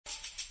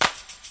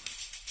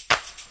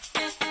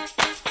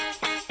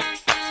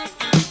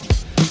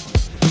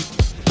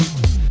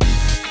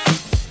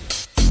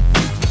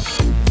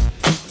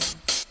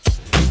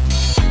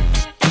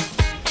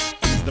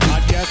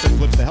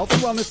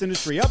wellness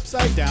industry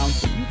upside down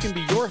so you can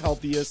be your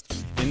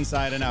healthiest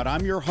inside and out.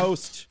 I'm your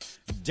host,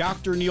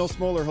 Dr. Neil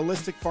Smoller,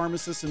 holistic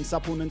pharmacist and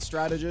supplement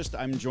strategist.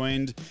 I'm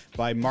joined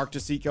by Mark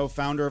DeSico,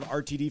 founder of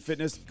RTD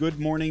Fitness. Good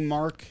morning,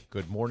 Mark.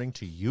 Good morning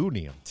to you,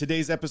 Neil.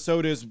 Today's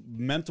episode is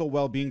mental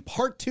well-being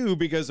part 2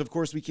 because, of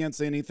course, we can't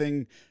say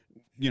anything,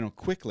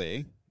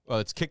 quickly. Well,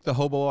 it's kick the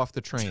hobo off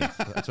the train.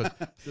 That's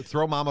what,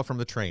 throw mama from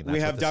the train. We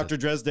have Dr.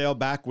 Dresdale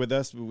back with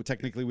us.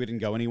 Technically, we didn't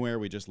go anywhere.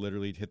 We just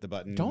literally hit the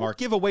button. Don't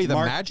give away the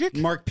magic.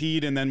 Mark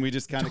peed, and then we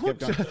just kind of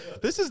kept going.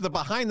 This is the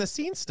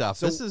behind-the-scenes stuff.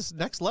 So, this is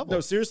next level. No,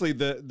 seriously,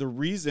 the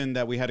reason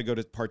that we had to go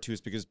to part 2 is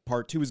because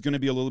part 2 is going to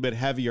be a little bit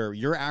heavier.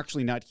 You're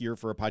actually not here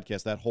for a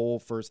podcast. That whole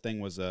first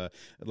thing was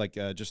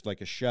just like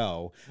a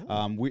show.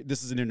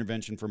 This is an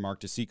intervention for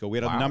Mark DeSico. We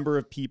had a number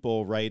of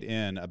people write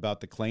in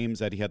about the claims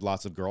that he had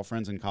lots of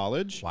girlfriends in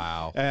college.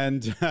 Wow.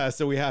 And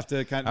so we have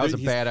to kind of... That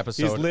was a bad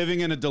episode. He's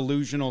living in a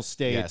delusional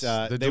state. Yes,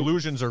 the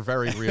delusions are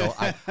very real.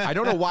 I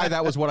don't know why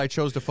that was what I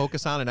chose to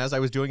focus on, and as I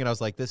was doing it, I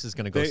was like, this is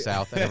going to go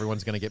south, and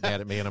everyone's going to get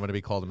mad at me, and I'm going to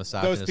be called a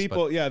misogynist. Those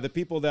people, the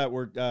people that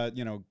were,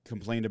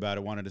 complained about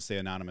it wanted to say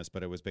anonymous,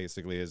 but it was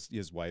basically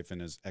his wife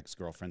and his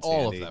ex-girlfriend, Sandy.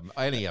 All of them,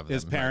 any of them.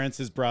 His parents,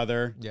 his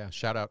brother. Yeah,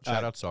 shout out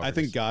Socrates. I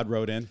think God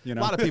wrote in, A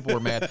lot of people were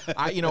mad.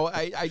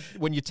 I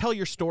when you tell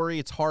your story,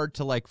 it's hard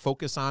to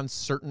focus on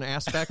certain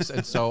aspects,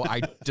 and so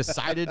I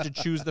decided to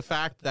choose the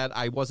fact that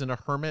I wasn't a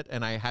hermit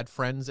and I had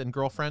friends and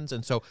girlfriends,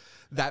 and so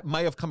that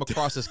might have come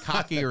across as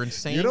cocky or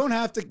insane. You don't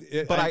have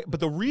to. But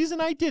the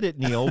reason I did it,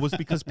 Neil, was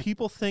because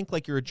people think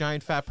like you're a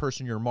giant fat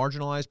person, you're a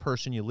marginalized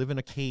person, you live in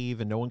a cave,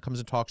 and no one comes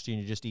and talks to you,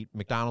 and you just eat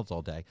McDonald's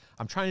all day.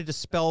 I'm trying to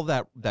dispel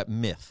that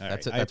myth.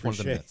 That's one of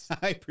the myths.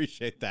 I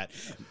appreciate that.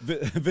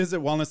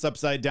 Visit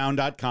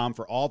wellnessupsidedown.com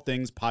for all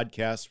things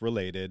podcast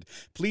related.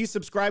 Please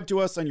subscribe to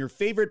us on your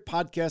favorite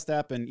podcast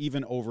app and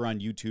even over on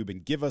YouTube,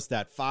 and give us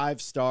that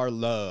 5-star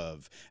love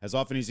as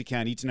often as you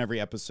can, each and every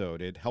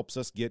episode. It helps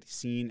us get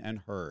seen and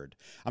heard.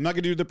 I'm not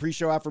going to do the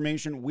pre-show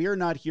affirmation. We're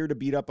not here to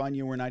beat up on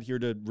you. We're not here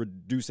to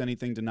reduce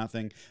anything to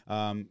nothing.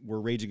 We're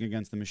raging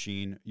against the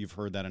machine. You've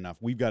heard that enough.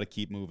 We've got to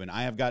keep moving.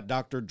 I have got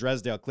Dr.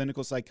 Dresdale,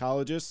 clinical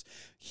psychologist,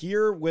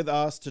 here with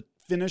us to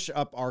finish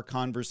up our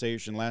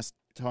conversation. Last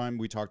time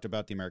we talked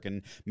about the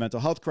American mental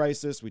health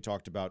crisis. We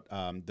talked about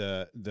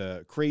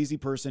the crazy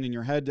person in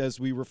your head, as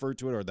we refer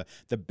to it, or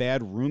the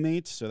bad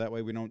roommate. So that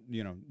way we don't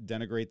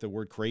denigrate the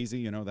word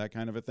crazy, that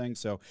kind of a thing.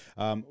 So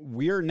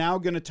we're now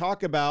going to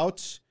talk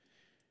about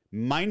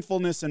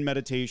mindfulness and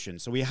meditation.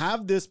 So we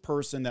have this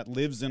person that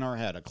lives in our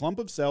head, a clump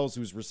of cells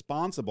who's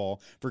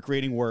responsible for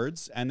creating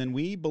words. And then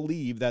we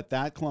believe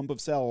that clump of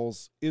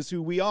cells is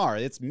who we are.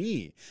 It's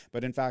me.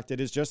 But in fact,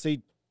 it is just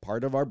a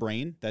part of our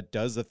brain that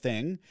does a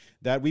thing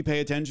that we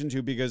pay attention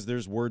to because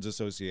there's words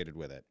associated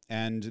with it.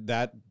 And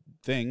that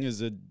thing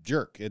is a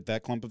jerk.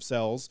 That clump of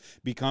cells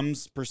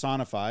becomes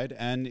personified,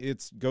 and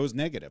it goes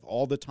negative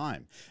all the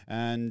time.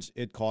 And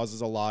it causes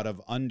a lot of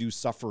undue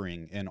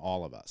suffering in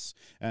all of us.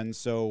 And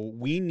so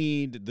we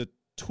need the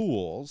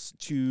tools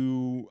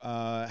to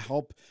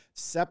help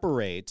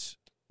separate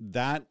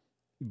that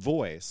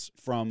voice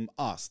from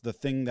us, the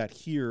thing that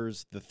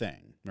hears the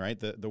thing, right?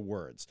 The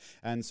words.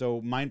 And so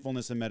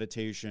mindfulness and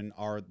meditation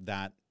are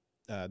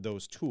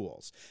those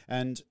tools.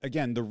 And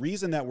again, the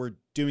reason that we're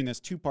doing this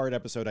 2-part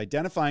episode,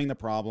 identifying the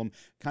problem,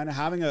 kind of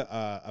having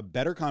a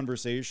better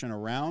conversation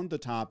around the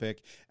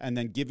topic, and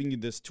then giving you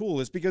this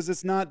tool, is because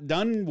it's not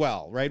done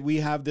well, right? We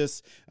have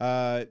this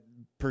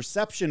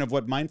perception of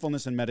what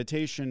mindfulness and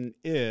meditation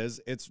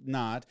is. It's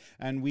not.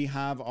 And we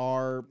have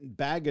our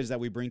baggage that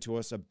we bring to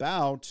us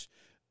about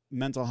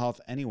mental health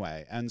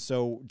anyway. And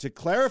so to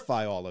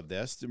clarify all of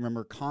this,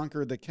 remember,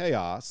 conquer the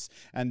chaos,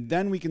 and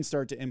then we can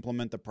start to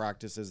implement the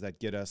practices that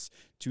get us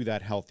to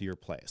that healthier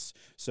place.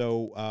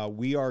 So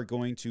we are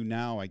going to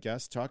now, I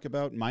guess, talk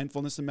about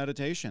mindfulness and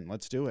meditation.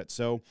 Let's do it.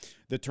 So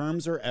the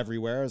terms are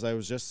everywhere, as I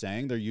was just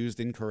saying. They're used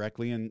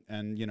incorrectly, and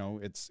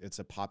it's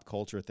a pop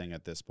culture thing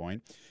at this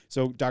point.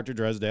 So Dr.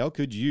 Dresdale,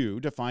 could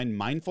you define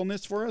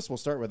mindfulness for us? We'll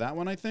start with that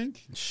one, I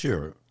think.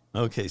 Sure.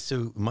 Okay,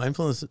 so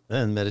mindfulness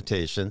and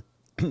meditation,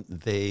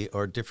 they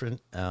are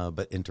different,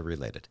 but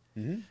interrelated.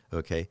 Mm-hmm.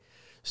 Okay.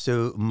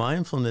 So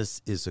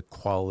mindfulness is a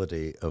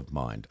quality of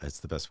mind. That's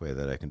the best way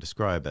that I can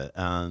describe it.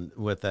 And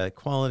what that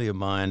quality of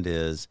mind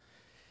is,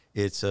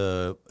 it's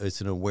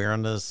an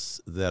awareness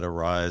that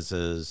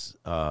arises,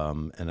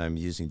 and I'm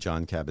using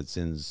Jon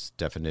Kabat-Zinn's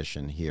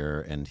definition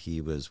here, and he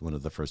was one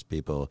of the first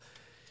people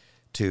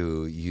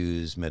to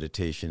use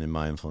meditation and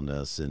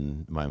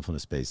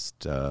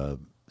mindfulness-based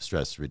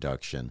stress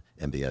reduction,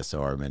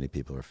 MBSR. Many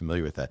people are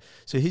familiar with that.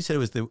 So he said it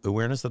was the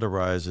awareness that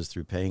arises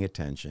through paying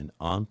attention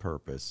on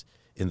purpose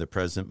in the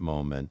present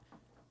moment,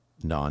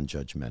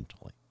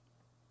 non-judgmentally.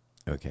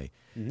 Okay.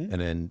 Mm-hmm.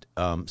 And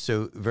then,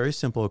 so very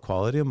simple,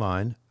 quality of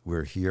mind.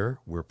 We're here,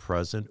 we're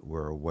present,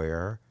 we're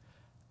aware,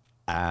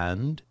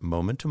 and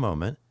moment to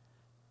moment.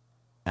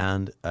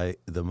 And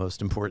the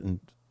most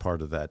important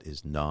part of that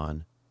is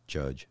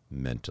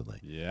non-judgmentally.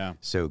 Yeah.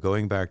 So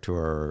going back to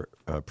our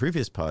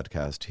previous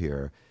podcast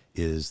here,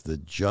 is the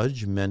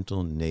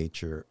judgmental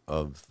nature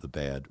of the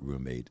bad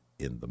roommate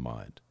in the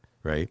mind,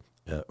 right?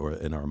 or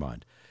in our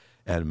mind.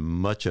 And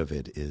much of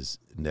it is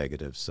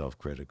negative,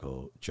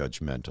 self-critical,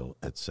 judgmental,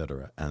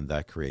 etc. And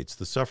that creates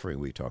the suffering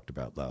we talked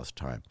about last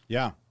time.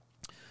 Yeah.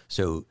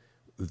 So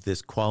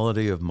this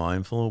quality of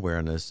mindful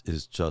awareness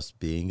is just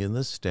being in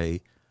the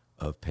state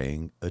of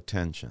paying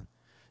attention.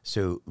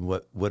 So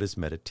what is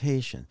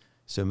meditation?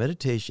 So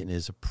meditation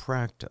is a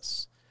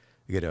practice.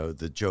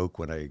 The joke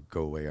when I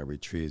go away on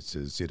retreats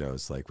is,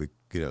 it's like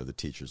the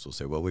teachers will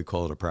say, well, we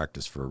call it a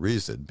practice for a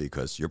reason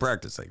because you're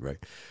practicing, right?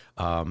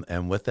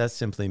 And what that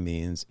simply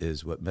means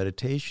is what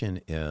meditation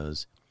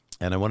is,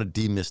 and I want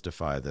to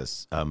demystify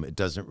this. It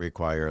doesn't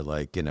require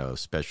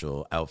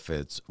special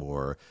outfits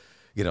or,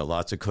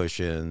 lots of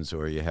cushions,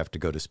 or you have to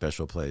go to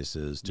special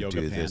places to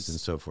Yoga do pants. this and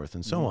so forth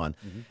and so on.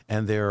 Mm-hmm.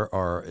 And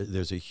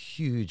there's a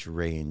huge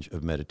range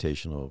of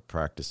meditational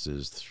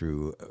practices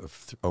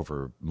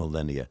over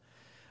millennia.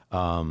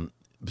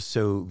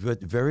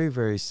 But very,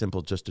 very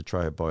simple, just to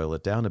try to boil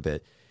it down a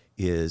bit,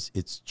 is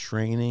it's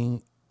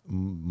training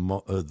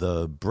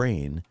the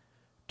brain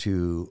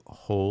to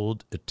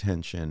hold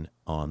attention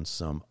on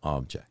some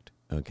object,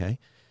 okay?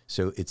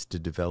 So it's to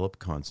develop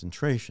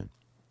concentration.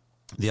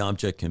 The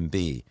object can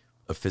be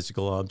a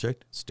physical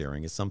object,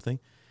 staring at something.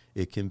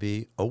 It can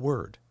be a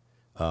word,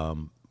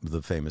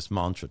 the famous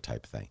mantra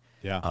type thing.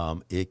 Yeah.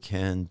 It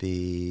can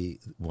be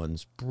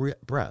one's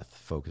breath,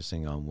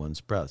 focusing on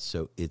one's breath.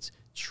 So it's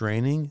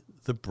training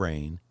the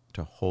brain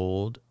to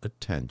hold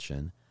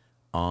attention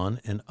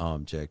on an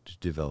object to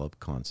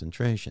develop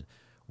concentration.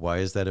 Why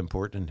is that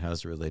important and how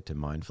does it relate to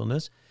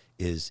mindfulness?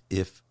 Is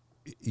if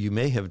you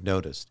may have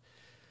noticed,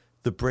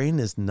 the brain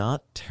is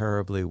not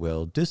terribly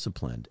well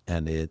disciplined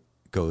and it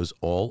goes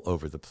all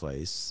over the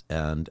place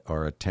and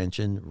our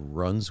attention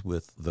runs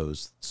with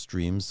those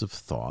streams of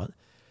thought.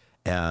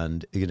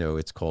 And,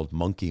 it's called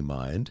monkey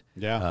mind.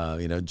 Yeah.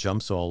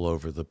 Jumps all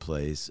over the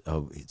place.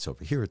 Oh, it's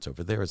over here, it's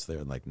over there, it's there.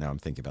 And now I'm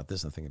thinking about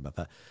this, I'm thinking about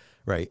that.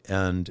 Right.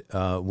 And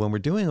when we're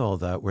doing all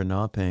that, we're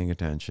not paying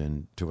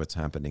attention to what's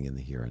happening in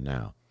the here and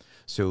now.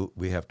 So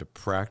we have to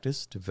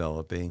practice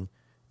developing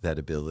that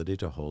ability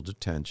to hold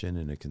attention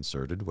in a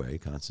concerted way,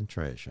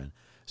 concentration,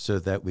 so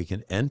that we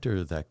can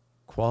enter that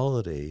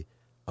quality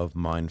of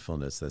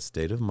mindfulness, that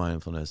state of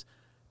mindfulness,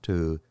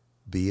 to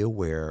be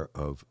aware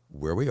of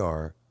where we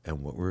are and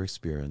what we're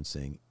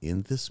experiencing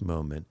in this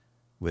moment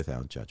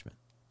without judgment.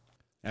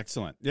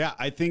 Excellent. Yeah,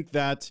 I think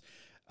that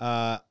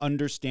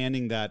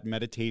understanding that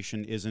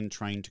meditation isn't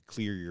trying to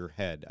clear your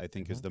head, I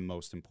think is the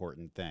most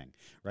important thing,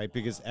 right?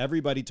 Because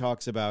everybody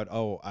talks about,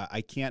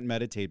 I can't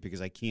meditate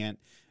because I can't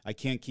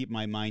keep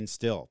my mind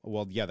still.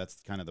 Well, yeah,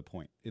 that's kind of the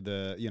point.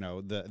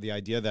 The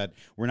idea that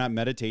we're not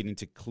meditating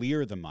to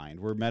clear the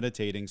mind. We're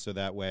meditating so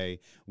that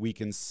way we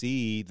can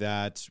see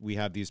that we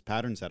have these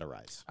patterns that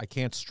arise. I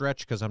can't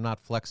stretch because I'm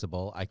not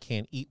flexible. I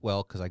can't eat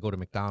well because I go to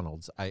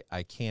McDonald's.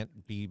 I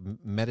can't be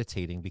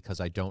meditating because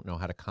I don't know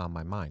how to calm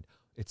my mind.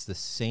 It's the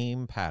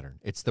same pattern.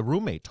 It's the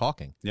roommate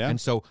talking. Yeah. And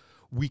so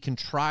we can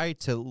try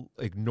to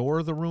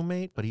ignore the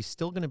roommate, but he's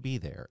still going to be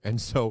there. And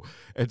so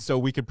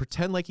we can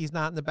pretend like he's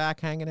not in the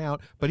back hanging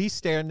out, but he's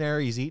standing there,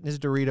 he's eating his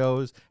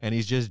Doritos, and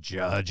he's just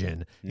judging.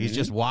 Mm-hmm. He's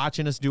just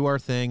watching us do our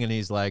thing, and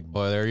he's like,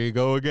 boy, there you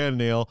go again,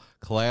 Neil.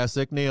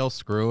 Classic Neil,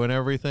 screwing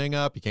everything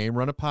up. You can't even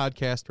run a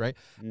podcast, right?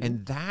 Mm-hmm.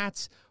 And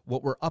that's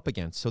what we're up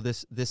against. So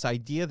this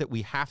idea that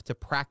we have to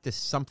practice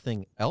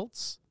something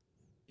else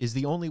is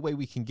the only way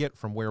we can get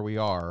from where we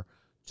are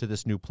to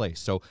this new place.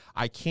 So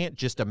I can't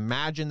just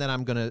imagine that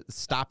I'm going to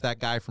stop that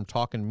guy from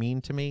talking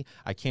mean to me.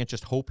 I can't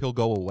just hope he'll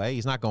go away.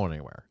 He's not going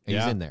anywhere. And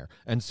he's in there.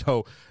 And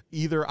so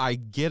either I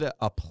get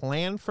a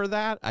plan for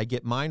that, I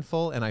get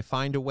mindful, and I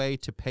find a way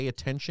to pay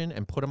attention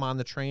and put him on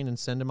the train and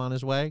send him on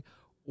his way,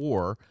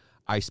 or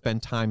I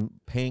spend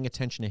time paying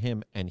attention to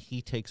him and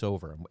he takes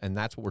over. And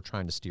that's what we're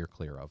trying to steer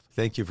clear of.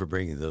 Thank you for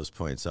bringing those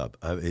points up.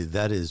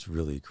 That is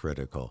really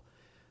critical.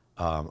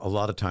 A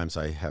lot of times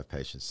I have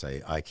patients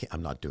say,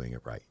 I'm not doing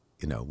it right.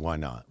 Why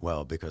not?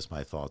 Well, because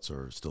my thoughts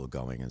are still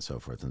going and so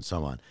forth and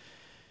so on.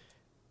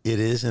 It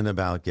isn't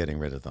about getting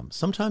rid of them.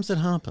 Sometimes it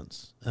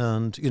happens.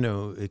 And,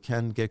 it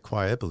can get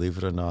quiet, believe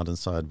it or not,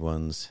 inside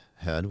one's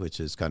head, which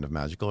is kind of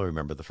magical. I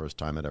remember the first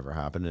time it ever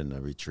happened in a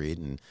retreat.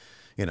 And,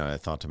 I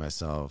thought to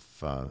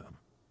myself,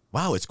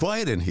 wow, it's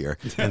quiet in here.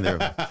 And there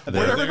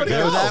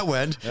that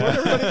went.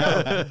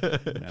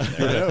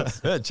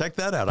 Check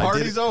that out.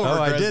 Party's over.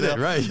 Oh, I did it.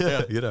 Right.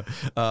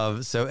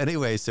 Yeah. So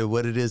anyway,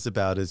 what it is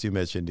about, as you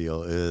mentioned,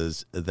 Neil,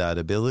 is that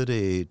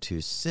ability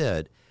to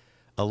sit,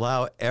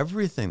 allow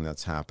everything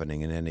that's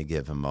happening in any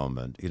given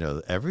moment.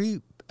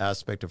 Every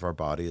aspect of our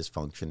body is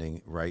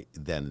functioning right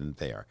then and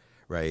there,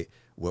 right?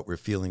 What we're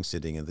feeling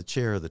sitting in the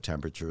chair, the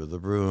temperature of the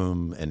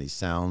room, any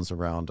sounds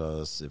around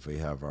us, if we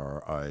have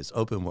our eyes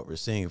open, what we're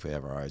seeing, if we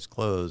have our eyes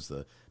closed,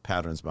 the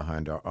patterns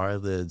behind our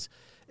eyelids,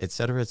 et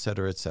cetera, et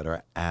cetera, et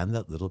cetera, and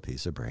that little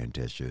piece of brain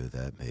tissue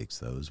that makes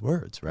those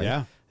words, right?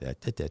 Yeah.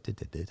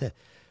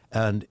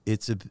 And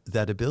it's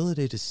that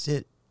ability to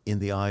sit in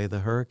the eye of the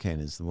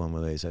hurricane is the one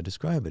of the ways I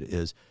describe it,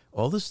 is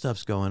all this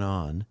stuff's going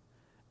on,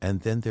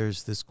 and then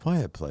there's this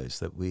quiet place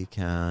that we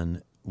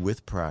can,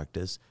 with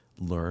practice,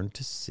 learn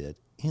to sit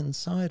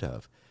inside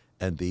of,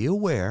 and be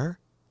aware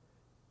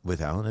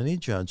without any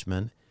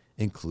judgment,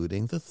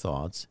 including the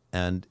thoughts.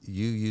 And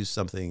you used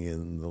something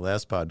in the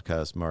last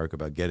podcast, Mark,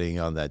 about getting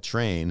on that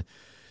train.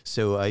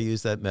 So I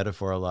use that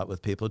metaphor a lot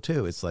with people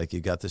too. It's like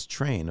you got this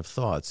train of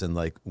thoughts, and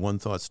like one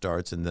thought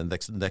starts, and then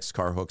the next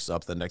car hooks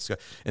up the next car,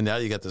 and now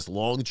you got this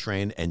long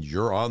train, and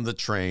you're on the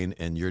train,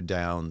 and you're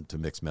down, to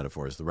mix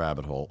metaphors, the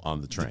rabbit hole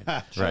on the train,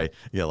 right?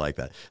 Yeah, like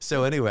that.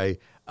 So anyway,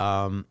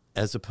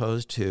 as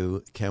opposed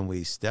to, can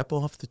we step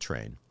off the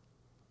train,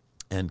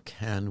 and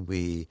can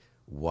we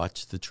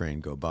watch the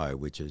train go by?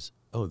 Which is,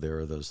 oh, there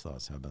are those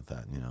thoughts. How about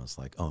that? It's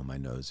like, oh, my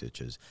nose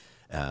itches.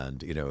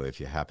 And, if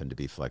you happen to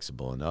be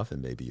flexible enough,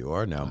 and maybe you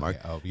are now, Mark.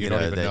 Yeah. Oh, you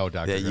don't even know,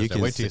 Dr.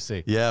 Gerstein. Wait till you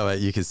see. Yeah, well,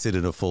 you can sit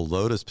in a full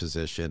lotus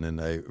position.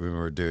 And I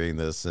remember doing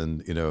this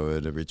and,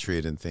 at a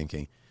retreat and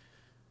thinking,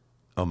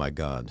 oh, my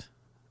God,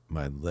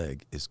 my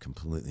leg is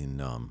completely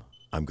numb.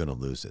 I'm going to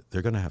lose it.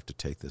 They're going to have to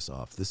take this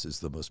off. This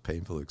is the most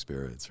painful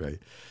experience, right?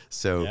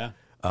 So, yeah.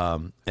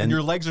 And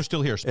your legs are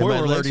still here.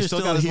 Spoiler alert, he's still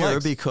got his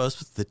legs. Because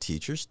the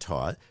teachers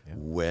taught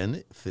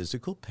when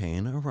physical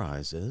pain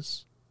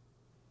arises,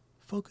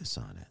 focus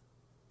on it.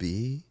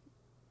 Be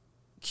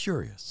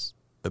curious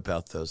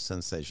about those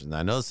sensations.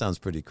 I know it sounds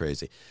pretty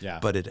crazy,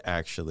 but it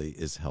actually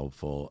is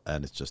helpful,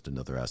 and it's just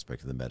another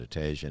aspect of the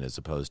meditation as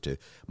opposed to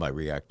my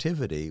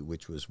reactivity,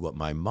 which was what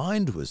my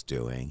mind was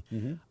doing.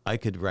 I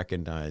could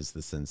recognize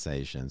the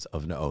sensations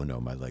of, no,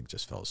 my leg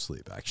just fell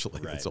asleep, actually.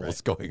 That's all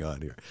that's going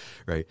on here,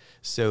 right?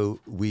 So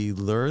we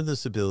learn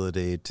this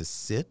ability to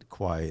sit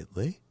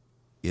quietly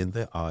in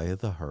the eye of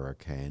the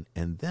hurricane,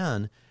 and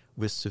then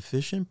with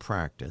sufficient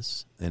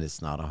practice, and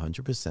it's not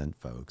 100%,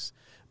 folks,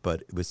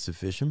 but with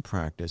sufficient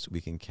practice,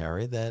 we can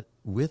carry that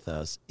with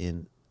us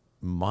in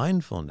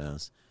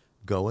mindfulness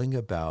going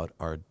about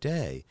our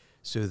day,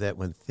 so that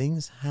when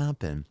things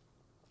happen,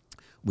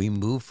 we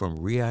move from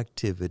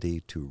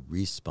reactivity to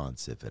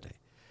responsivity.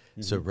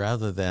 So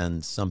rather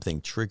than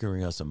something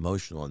triggering us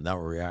emotional, and now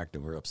we're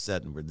reacting, we're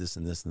upset, and we're this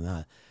and this and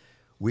that,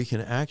 we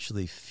can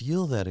actually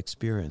feel that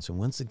experience. And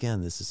once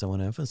again, this is, I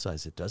want to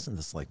emphasize, it doesn't,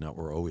 it's like not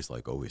we're always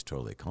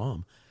totally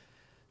calm.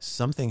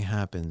 Something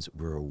happens,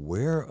 we're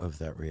aware of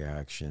that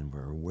reaction,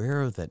 we're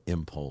aware of that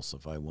impulse,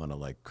 if I want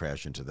to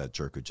crash into that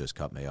jerk who just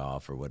cut me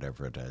off or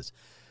whatever it is.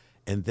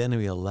 And then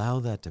we allow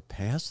that to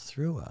pass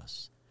through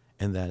us,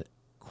 and that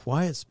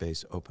quiet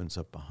space opens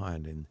up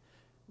behind, and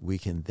we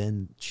can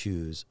then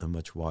choose a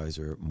much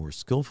wiser, more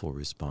skillful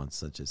response,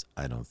 such as,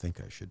 I don't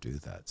think I should do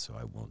that, so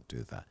I won't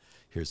do that.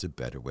 Here's a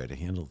better way to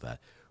handle that.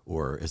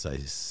 Or as I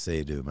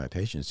say to my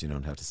patients, you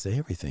don't have to say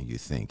everything you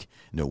think.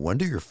 No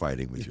wonder you're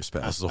fighting with your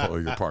spouse or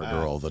your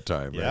partner all the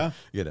time, right?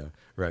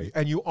 Right?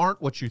 And you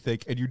aren't what you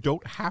think, and you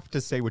don't have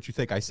to say what you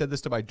think. I said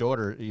this to my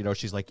daughter,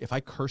 she's like, if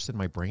I curse in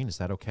my brain, is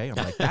that okay? I'm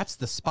like, that's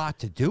the spot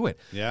to do it.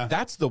 Yeah.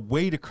 That's the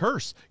way to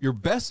curse. Your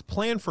best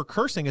plan for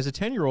cursing as a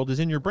 10-year-old is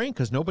in your brain,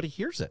 because nobody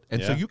hears it.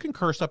 And so you can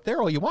curse up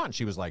there all you want. And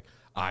she was like,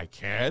 I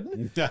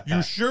can?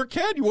 You sure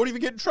can. You won't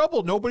even get in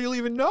trouble. Nobody will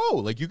even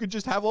know. You could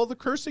just have all the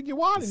cursing you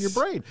want in your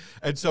brain.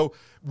 And so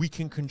we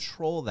can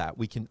control that.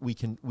 We can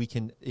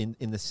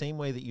in the same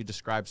way that you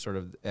described sort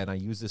of, and I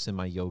use this in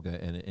my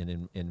yoga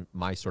and in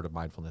my sort of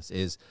mindfulness,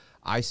 is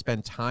I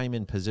spend time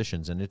in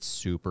positions and it's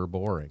super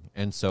boring.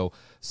 And so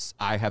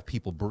I have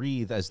people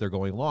breathe as they're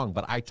going along,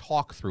 but I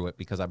talk through it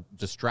because I'm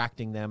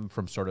distracting them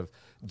from sort of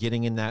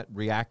getting in that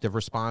reactive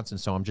response. And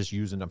so I'm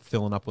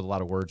filling up with a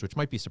lot of words, which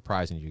might be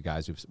surprising to you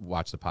guys who've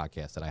watched the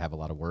podcast that I have a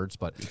lot of words,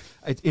 but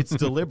it's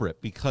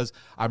deliberate because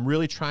I'm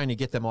really trying to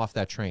get them off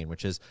that train,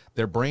 which is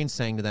their brain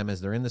saying to them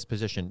as they're in this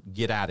position,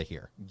 get out of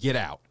here, get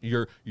out.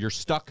 You're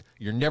stuck.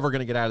 You're never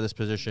going to get out of this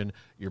position.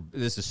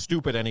 This is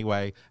stupid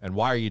anyway. And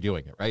why are you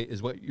doing it? Right?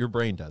 Is what your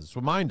brain does. It's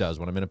what mine does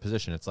when I'm in a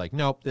position. It's like,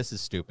 nope, this is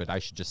stupid. I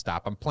should just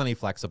stop. I'm plenty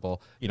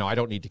flexible. I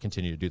don't need to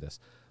continue to do this.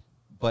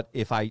 But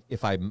if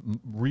I'm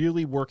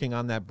really working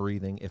on that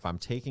breathing, if I'm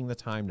taking the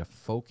time to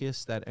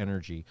focus that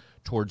energy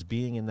towards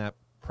being in that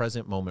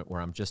present moment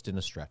where I'm just in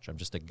a stretch, I'm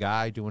just a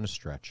guy doing a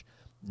stretch,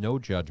 no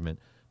judgment,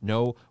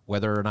 no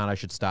whether or not I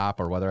should stop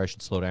or whether I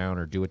should slow down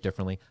or do it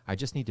differently. I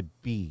just need to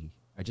be.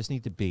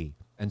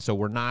 And so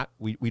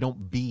we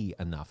don't be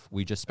enough.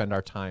 We just spend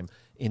our time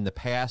in the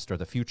past or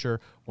the future.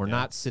 We're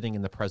not sitting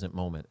in the present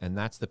moment. And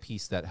that's the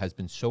piece that has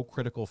been so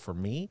critical for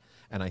me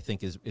and I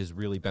think is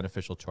really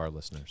beneficial to our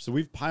listeners. So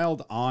we've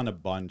piled on a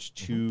bunch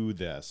to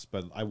this,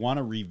 but I want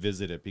to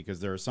revisit it because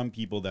there are some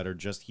people that are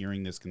just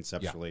hearing this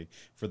conceptually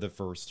for the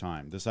first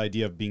time. This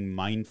idea of being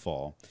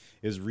mindful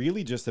is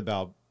really just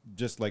about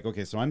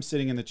okay, so I'm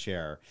sitting in the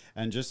chair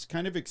and just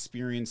kind of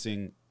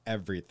experiencing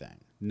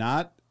everything,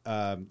 not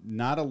when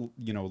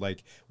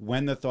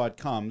the thought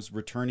comes,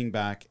 returning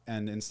back,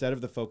 and instead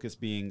of the focus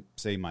being,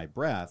 say, my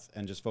breath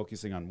and just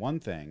focusing on one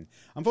thing,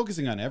 I'm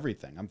focusing on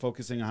everything. I'm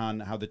focusing on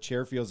how the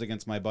chair feels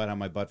against my butt, how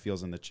my butt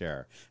feels in the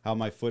chair, how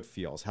my foot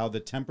feels, how the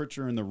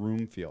temperature in the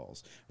room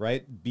feels,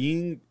 right?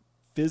 Being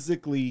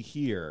physically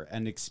here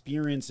and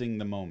experiencing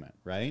the moment,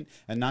 right?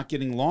 And not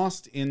getting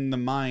lost in the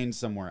mind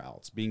somewhere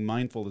else. Being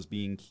mindful is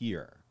being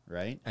here,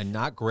 right? And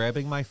not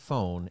grabbing my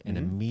phone and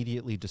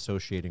immediately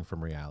dissociating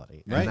from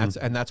reality. Right.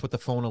 And that's what the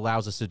phone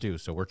allows us to do.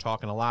 So we're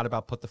talking a lot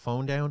about put the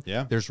phone down.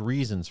 Yeah. There's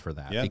reasons for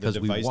that. Yeah, because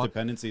the device we want,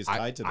 dependency is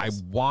tied to I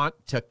this. want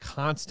to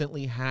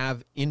constantly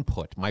have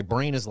input. My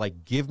brain is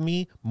like, give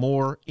me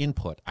more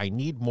input. I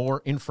need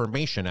more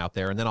information out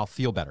there, and then I'll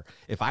feel better.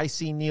 If I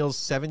see Neil's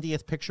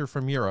 70th picture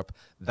from Europe,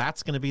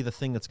 that's going to be the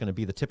thing that's going to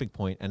be the tipping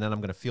point, and then I'm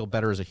going to feel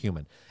better as a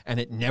human. And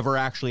it never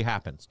actually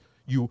happens.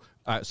 You,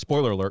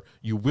 spoiler alert,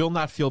 you will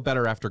not feel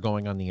better after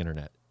going on the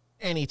internet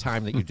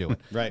anytime that you do it.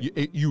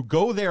 Right. You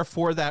go there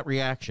for that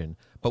reaction,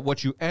 but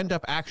what you end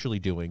up actually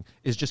doing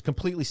is just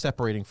completely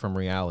separating from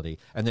reality.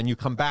 And then you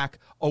come back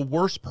a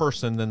worse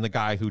person than the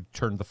guy who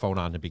turned the phone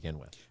on to begin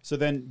with. So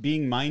then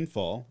being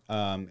mindful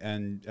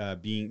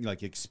and being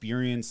like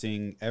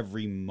experiencing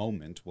every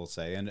moment, we'll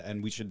say,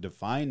 and we should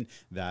define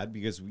that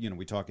because, you know,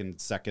 we talk in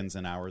seconds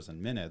and hours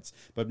and minutes,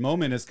 but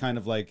moment is kind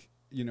of like,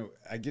 you know,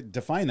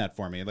 define that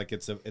for me. Like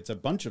it's a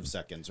bunch of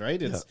seconds, right?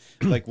 It's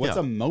like, what's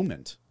a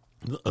moment?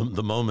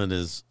 The moment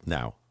is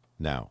now.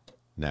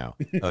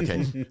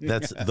 Okay,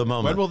 that's the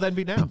moment. When will then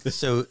be now?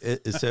 So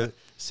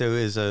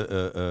is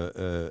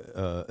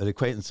an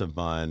acquaintance of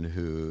mine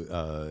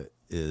who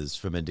is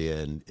from India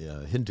and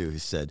Hindu, who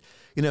said,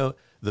 you know,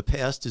 the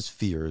past is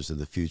fears and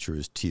the future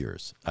is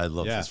tears. I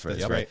love this phrase,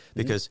 that's right? right.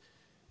 Because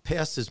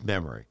past is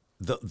memory.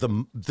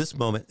 This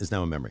moment is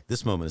now a memory.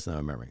 This moment is now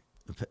a memory.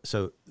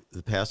 So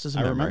the past is a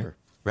memory. remember.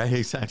 Right,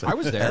 exactly. I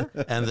was there.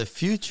 And the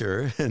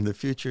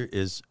future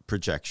is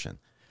projection.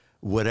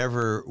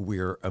 Whatever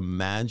we're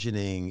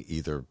imagining,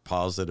 either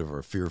positive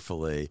or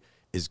fearfully,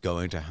 is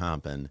going to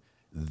happen.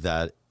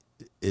 That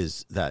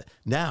is that.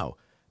 Now,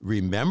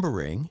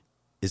 remembering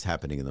is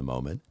happening in the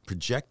moment.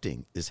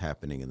 Projecting is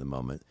happening in the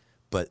moment.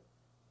 But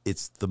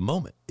it's the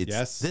moment.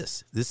 It's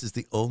this. This is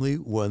the only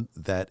one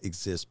that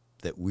exists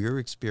that we're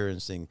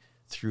experiencing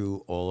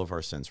through all of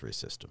our sensory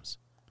systems.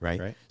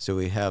 Right? So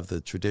we have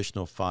the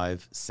traditional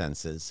 5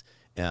 senses,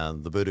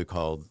 and the Buddha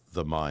called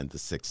the mind the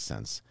 6th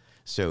sense.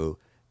 So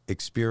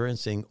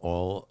experiencing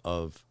all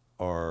of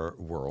our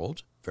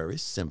world, very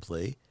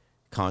simply,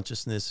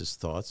 consciousness is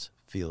thoughts,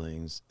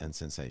 feelings, and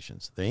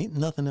sensations. There ain't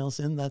nothing else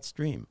in that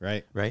stream.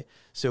 Right?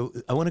 So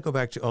I want to go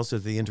back to also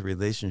the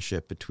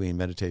interrelationship between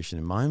meditation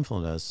and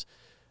mindfulness,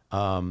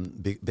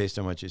 based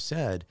on what you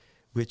said,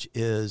 which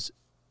is,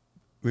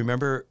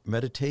 remember,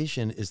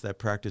 meditation is that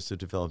practice of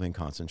developing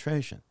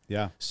concentration.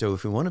 Yeah. So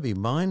if we want to be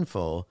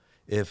mindful,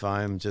 if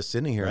I'm just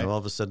sitting here and all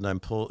of a sudden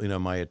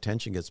my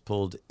attention gets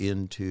pulled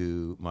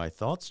into my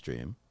thought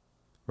stream,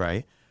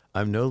 right?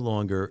 I'm no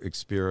longer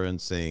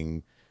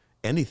experiencing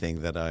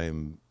anything that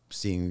I'm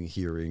seeing,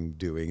 hearing,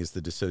 doing. Is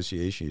the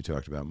dissociation you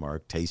talked about,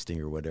 Mark,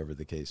 tasting or whatever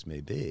the case may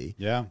be.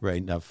 Yeah.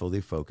 Right. Not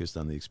fully focused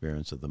on the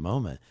experience of the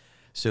moment.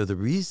 So the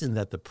reason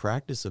that the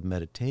practice of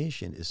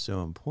meditation is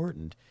so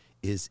important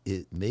is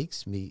it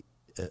makes me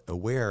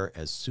aware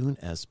as soon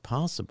as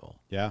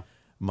possible. Yeah.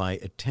 My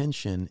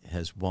attention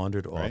has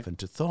wandered off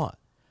into thought,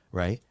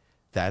 right?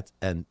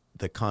 And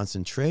the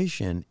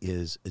concentration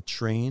is a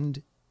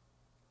trained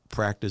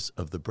practice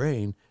of the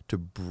brain to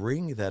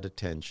bring that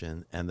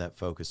attention and that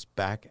focus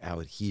back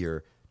out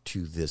here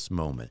to this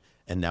moment.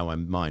 And now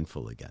I'm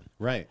mindful again.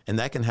 Right. And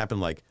that can happen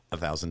like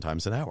 1,000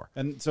 times an hour.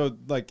 And so,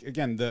 like,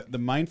 again, the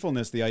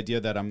mindfulness, the idea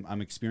that I'm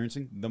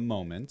experiencing the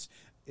moment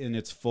in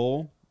its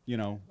full,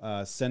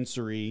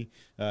 sensory,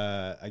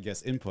 I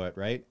guess, input,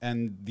 right?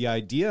 And the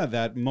idea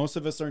that most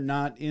of us are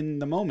not in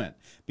the moment,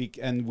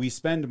 and we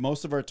spend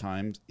most of our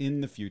time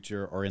in the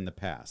future or in the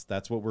past.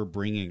 That's what we're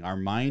bringing. Our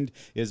mind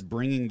is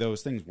bringing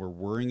those things. We're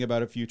worrying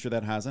about a future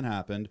that hasn't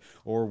happened,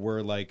 or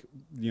we're like,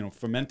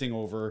 fermenting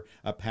over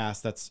a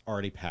past that's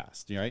already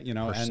passed, right?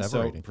 And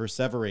so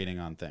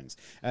perseverating on things.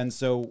 And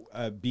so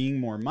being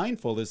more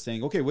mindful is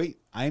saying, okay, wait,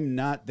 I'm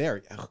not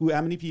there.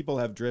 How many people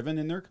have driven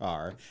in their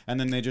car and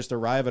then they just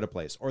arrive at a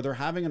place, or they're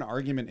having an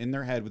argument in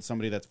their head with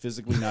somebody that's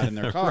physically not in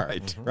their car,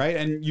 right?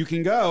 And you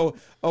can go,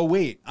 oh,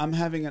 wait,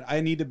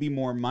 I need to be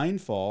more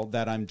mindful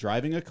that I'm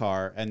driving a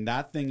car and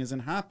that thing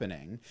isn't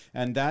happening.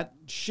 And that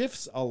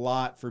shifts a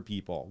lot for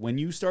people. When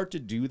you start to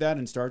do that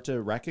and start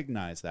to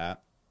recognize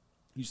that,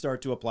 you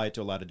start to apply it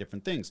to a lot of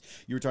different things.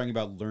 You were talking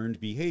about learned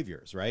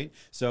behaviors, right?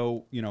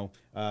 So,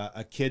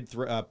 a kid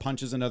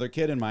punches another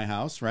kid in my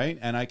house, right?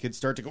 And I could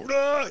start to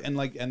go,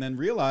 and then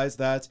realize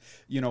that,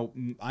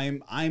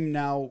 I'm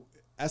now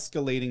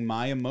escalating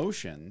my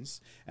emotions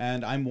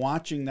and I'm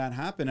watching that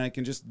happen. And I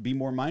can just be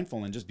more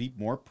mindful and just be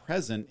more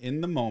present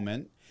in the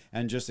moment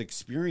and just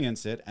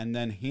experience it and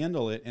then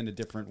handle it in a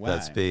different way.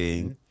 That's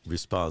being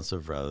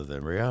responsive rather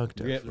than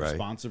reactive, right?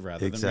 Responsive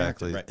rather than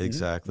reactive. Right?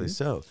 Exactly.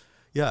 So,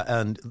 yeah,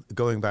 and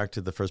going back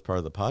to the first part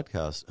of the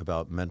podcast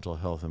about mental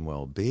health and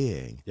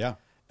well-being,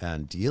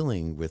 and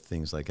dealing with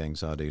things like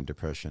anxiety and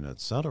depression,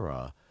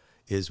 etc.,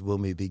 is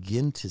when we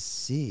begin to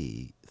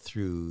see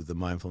through the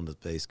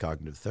mindfulness-based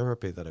cognitive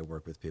therapy that I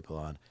work with people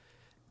on,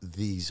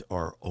 these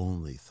are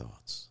only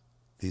thoughts.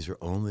 These are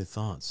only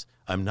thoughts.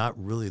 I'm not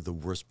really the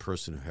worst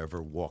person who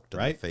ever walked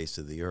on the face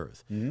of the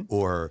earth,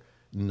 or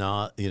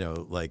not.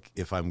 Like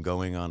if I'm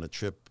going on a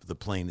trip, the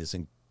plane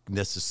isn't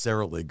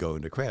necessarily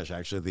going to crash.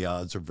 Actually, the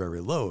odds are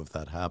very low of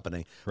that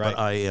happening. Right. But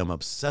I am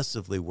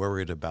obsessively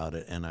worried about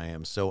it, and I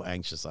am so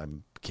anxious I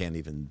can't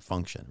even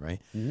function,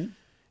 right?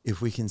 If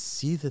we can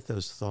see that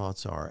those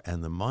thoughts are,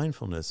 and the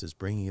mindfulness is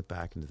bringing it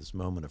back into this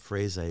moment, a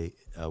phrase I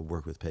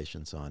work with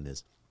patients on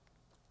is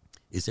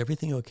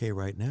everything okay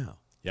right now?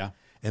 Yeah.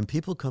 And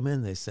people come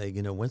in, they say,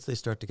 once they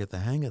start to get the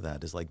hang of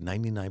that, it's like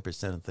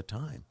 99% of the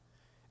time,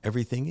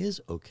 everything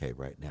is okay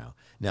right now.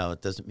 Now,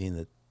 it doesn't mean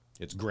that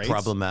It's great.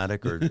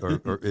 problematic or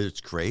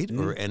it's great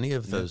or any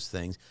of those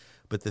things,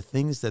 but the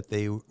things that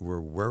they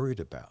were worried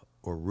about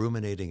or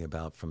ruminating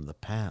about from the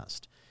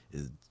past,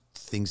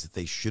 things that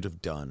they should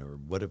have done or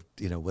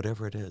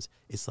whatever it is,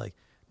 it's like,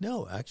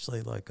 no,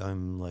 actually, like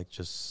I'm like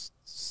just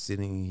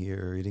sitting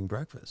here eating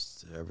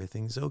breakfast.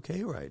 Everything's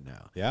okay right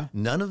now. Yeah.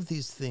 None of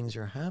these things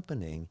are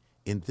happening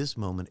in this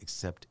moment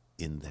except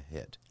in the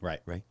head. Right.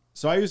 Right.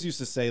 So I always used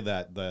to say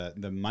that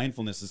the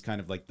mindfulness is kind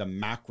of like the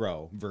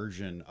macro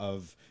version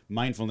of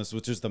mindfulness,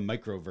 which is the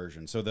micro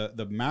version. So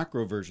the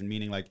macro version,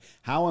 meaning like,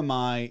 how am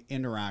I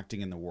interacting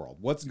in the world?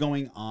 What's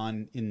going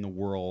on in the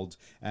world,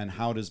 and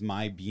how does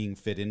my being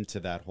fit into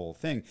that whole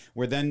thing?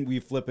 Where then we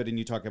flip it and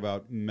you talk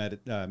about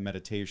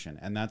meditation,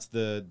 and that's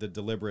the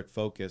deliberate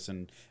focus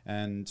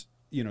and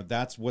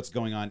that's what's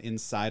going on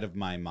inside of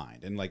my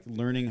mind, and like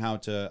learning how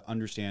to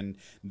understand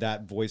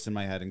that voice in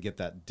my head and get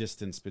that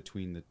distance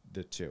between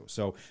the two.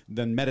 So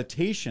then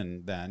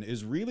meditation then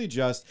is really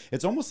just,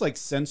 it's almost like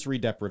sensory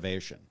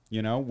deprivation.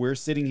 We're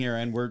sitting here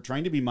and we're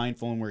trying to be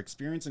mindful and we're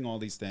experiencing all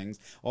these things,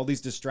 all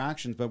these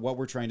distractions. But what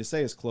we're trying to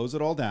say is close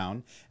it all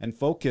down and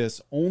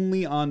focus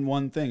only on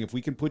one thing. If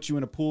we can put you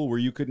in a pool where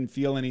you couldn't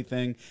feel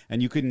anything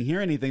and you couldn't hear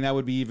anything, that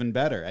would be even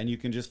better. And you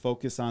can just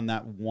focus on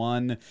that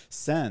one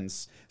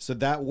sense. So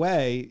that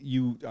way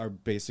you are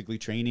basically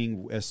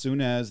training as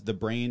soon as the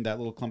brain, that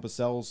little clump of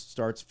cells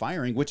starts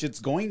firing, which it's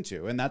going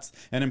to. And that's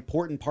an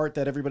important part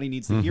that everybody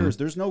needs to hear is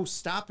there's no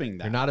stopping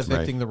that. You're not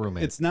evicting the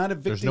roommate. It's not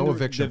evicting. There's no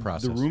eviction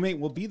process. The roommate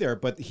will be there,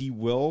 but he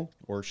will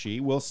or she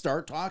will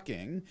start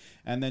talking.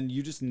 And then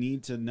you just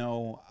need to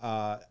know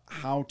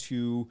how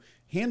to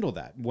handle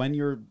that when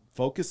you're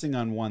focusing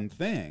on one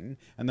thing,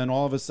 and then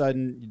all of a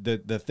sudden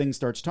the thing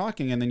starts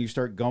talking, and then you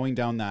start going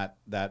down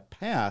that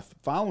path,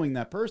 following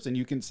that person.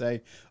 You can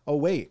say, oh,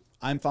 wait,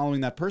 I'm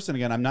following that person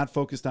again. I'm not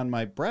focused on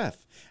my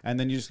breath. And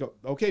then you just go,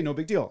 okay, no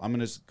big deal. I'm going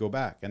to just go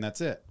back. And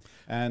that's it.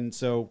 And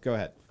so go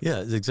ahead.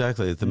 Yeah,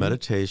 exactly. The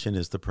meditation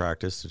is the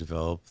practice to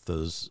develop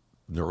those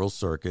neural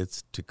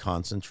circuits to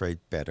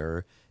concentrate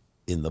better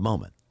in the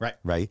moment. Right.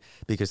 Right?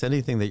 Because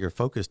anything that you're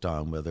focused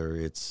on, whether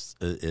it's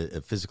a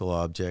physical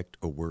object,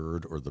 a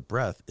word, or the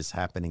breath, is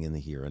happening in the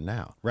here and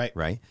now. Right.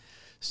 Right?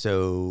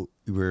 So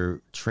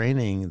we're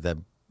training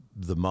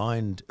the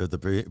mind, or the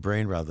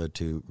brain rather,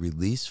 to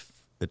release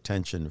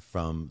attention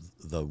from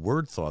the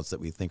word thoughts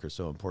that we think are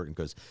so important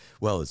because,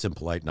 well, it's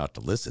impolite not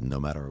to listen no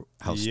matter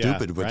how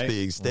stupid what's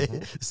being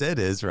said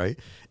is, right?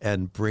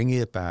 And bring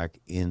it back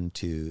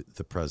into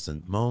the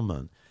present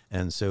moment.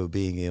 And so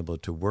being able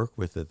to work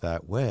with it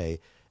that way,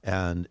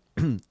 and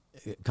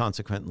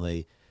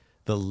consequently,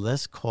 the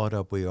less caught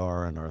up we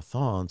are in our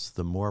thoughts,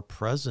 the more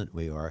present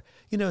we are.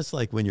 It's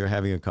like when you're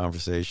having a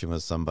conversation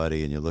with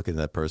somebody and you look in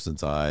that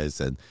person's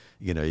eyes and,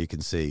 you can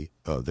see,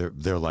 oh,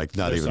 they're like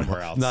not even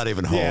home.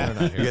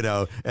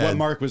 Yeah. And what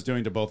Mark was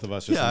doing to both of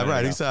us. Just yeah, right,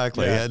 ago.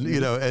 exactly. Yeah.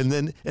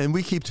 And and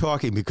we keep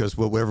talking because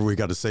whatever we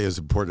got to say is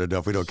important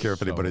enough. We don't care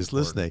if anybody's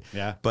listening.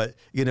 Yeah. But,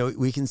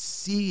 we can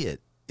see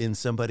it in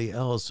somebody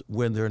else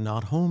when they're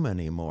not home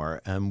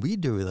anymore. And we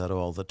do that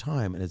all the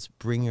time. And it's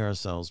bringing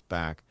ourselves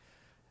back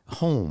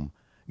home,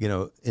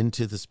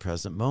 into this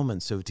present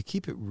moment. So to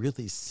keep it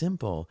really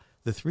simple,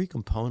 the three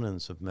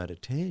components of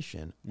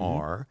meditation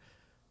are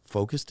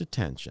focused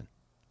attention,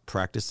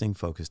 practicing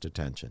focused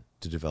attention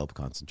to develop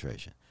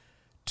concentration.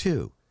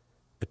 2,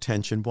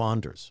 attention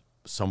wanders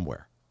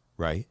somewhere,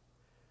 right?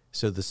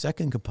 So the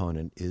second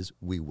component is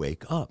we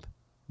wake up,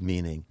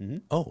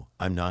 meaning, oh,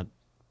 I'm not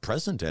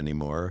present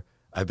anymore.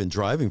 I've been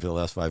driving for the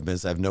last 5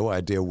 minutes. I have no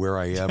idea where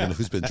I am and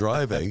who's been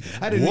driving.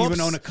 I didn't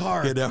even own a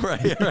car.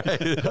 Right.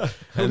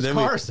 Whose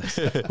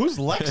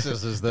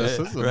Lexus is this?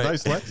 This is a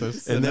nice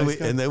Lexus.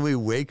 And then we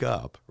wake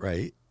up,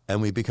 right?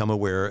 And we become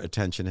aware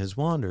attention has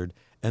wandered.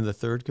 And the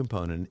third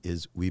component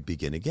is we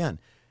begin again.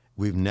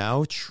 We've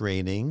now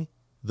training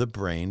the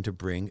brain to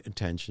bring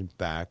attention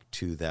back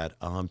to that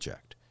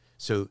object.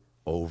 So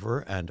over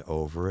and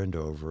over and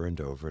over and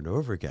over and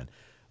over again.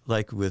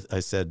 Like I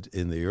said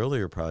in the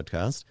earlier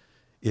podcast,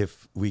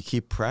 if we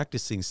keep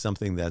practicing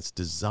something that's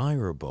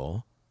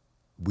desirable,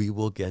 we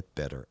will get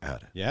better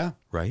at it. Yeah.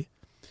 Right?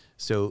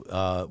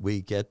 So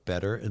we get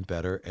better and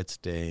better at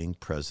staying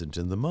present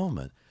in the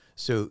moment.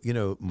 So,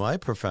 my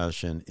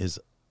profession is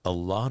a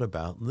lot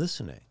about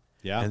listening.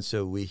 Yeah. And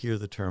so we hear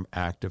the term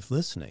active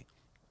listening.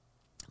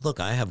 Look,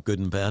 I have good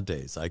and bad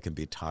days. I can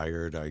be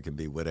tired. I can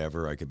be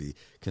whatever. I can be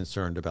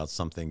concerned about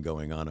something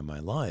going on in my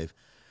life.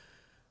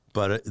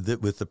 But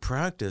with the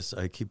practice,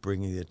 I keep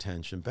bringing the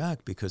attention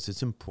back because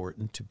it's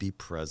important to be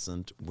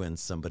present when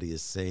somebody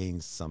is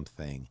saying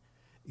something,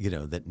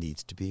 that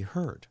needs to be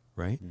heard,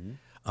 right?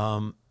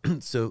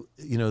 So,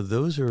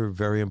 those are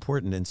very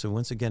important. And so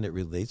once again, it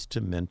relates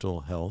to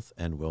mental health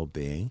and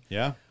well-being.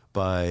 Yeah.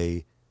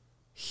 By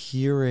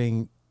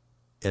hearing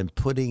and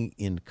putting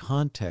in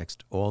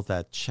context all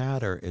that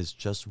chatter is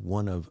just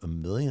one of a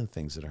million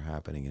things that are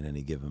happening in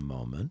any given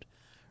moment,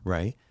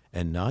 right?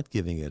 And not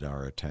giving it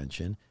our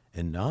attention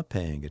and not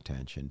paying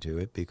attention to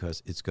it,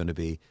 because it's going to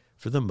be,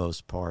 for the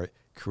most part,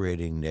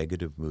 creating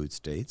negative mood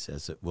states,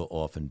 as it will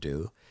often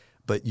do.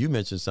 But you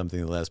mentioned something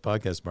in the last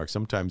podcast, Mark.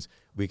 Sometimes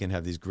we can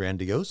have these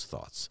grandiose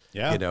thoughts,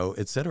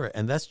 et cetera.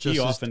 And that's just... He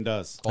often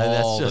does.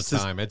 All the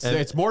time.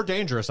 It's more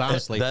dangerous,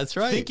 honestly. That's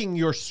right. Thinking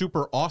you're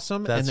super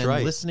awesome and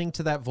then listening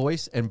to that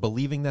voice and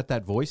believing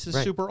that voice is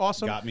super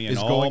awesome got me in is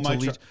all going my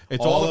to lead...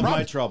 It's all all of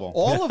my trouble.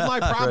 All of my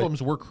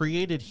problems were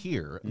created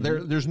here.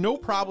 There's no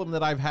problem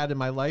that I've had in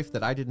my life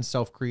that I didn't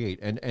self-create.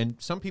 And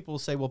some people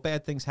say, well,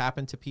 bad things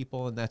happen to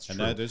people, and that's true.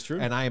 And that is true.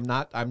 And I'm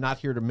not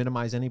here to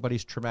minimize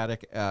anybody's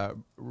traumatic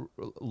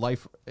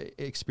life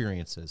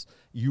experiences.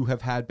 You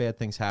have had bad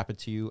things happen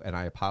to you, and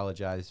I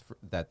apologize for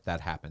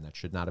that happened. That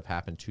should not have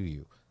happened to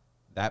you.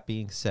 That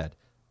being said,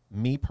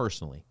 me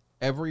personally,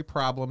 every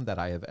problem that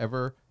I have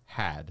ever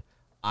had,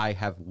 I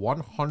have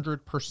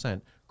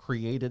 100%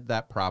 created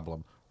that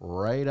problem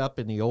right up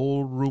in the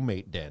old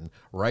roommate den,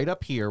 right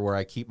up here where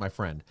I keep my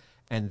friend.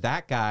 And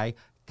that guy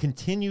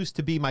continues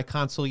to be my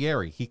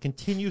consigliere. He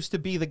continues to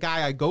be the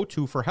guy I go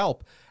to for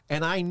help.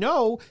 And I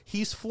know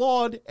he's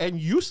flawed and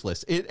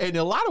useless. It, in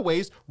a lot of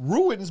ways,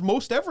 ruins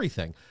most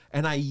everything.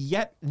 And I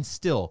yet and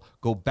still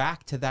go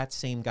back to that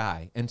same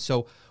guy. And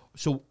so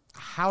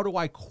how do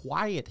I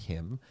quiet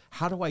him?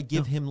 How do I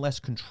give him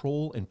less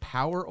control and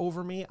power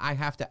over me? I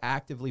have to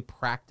actively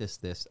practice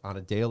this on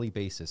a daily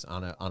basis,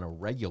 on a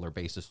regular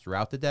basis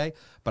throughout the day.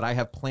 But I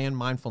have planned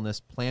mindfulness,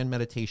 planned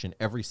meditation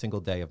every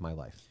single day of my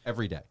life,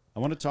 every day. I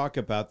want to talk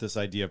about this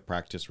idea of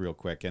practice real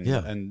quick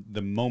and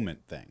the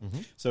moment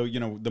thing. So,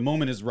 the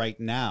moment is right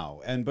now.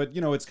 But,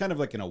 it's kind of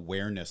like an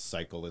awareness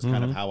cycle is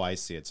kind of how I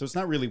see it. So it's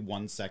not really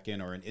 1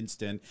 second or an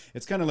instant.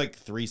 It's kind of like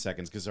 3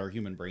 seconds because our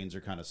human brains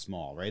are kind of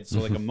small, right?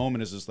 So like a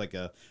moment is just like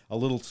a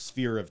little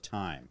sphere of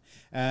time.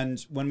 And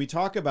when we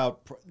talk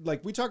about,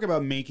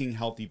 making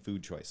healthy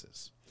food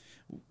choices,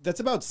 that's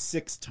about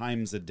 6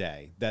 times a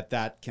day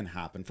that can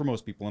happen for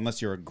most people,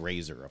 unless you're a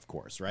grazer, of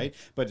course, right?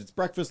 But it's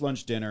breakfast,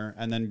 lunch, dinner,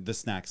 and then the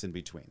snacks in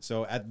between.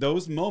 So at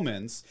those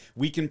moments,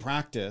 we can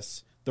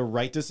practice the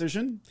right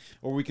decision,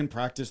 or we can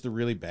practice the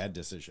really bad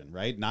decision,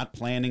 right? Not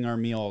planning our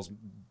meals,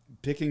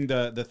 picking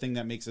the thing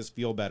that makes us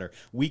feel better.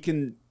 We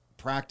can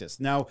practice.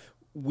 Now,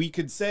 we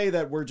could say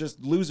that we're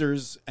just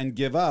losers and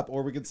give up,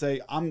 or we could say,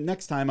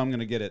 next time I'm going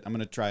to get it. I'm going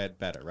to try it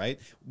better,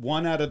 right?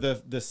 1 out of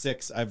the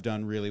 6 I've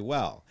done really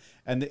well.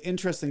 And the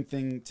interesting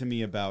thing to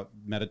me about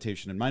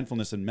meditation and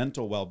mindfulness and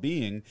mental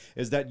well-being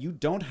is that you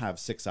don't have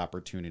 6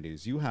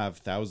 opportunities. You have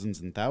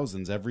thousands and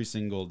thousands every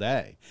single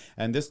day.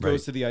 And this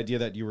goes to the idea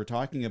that you were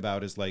talking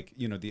about is like,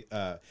 you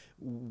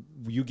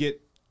get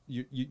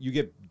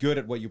good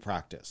at what you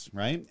practice,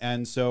 right?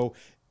 And so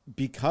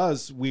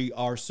because we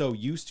are so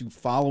used to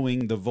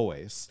following the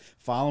voice,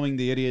 following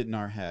the idiot in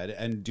our head,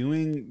 and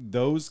doing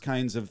those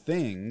kinds of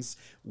things,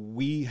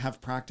 we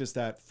have practiced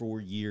that for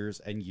years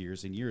and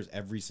years and years,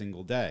 every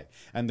single day.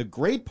 And the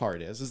great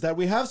part is that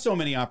we have so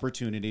many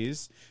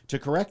opportunities to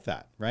correct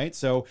that, right?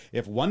 So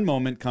if one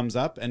moment comes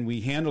up and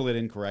we handle it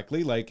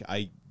incorrectly, like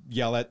I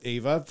yell at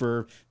Ava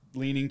for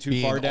leaning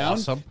too far down,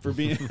 for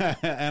being,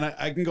 and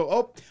I can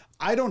go,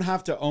 I don't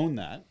have to own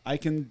that. I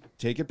can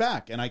take it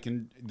back,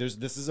 and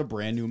this is a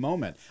brand new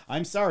moment.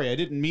 I'm sorry, I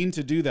didn't mean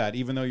to do that,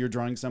 even though you're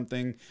drawing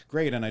something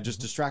great, and I just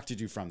distracted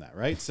you from that,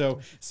 right?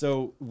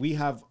 So we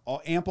have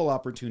ample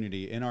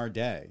opportunity in our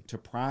day to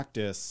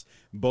practice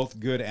both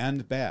good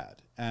and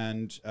bad,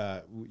 and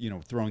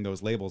throwing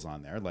those labels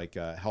on there, like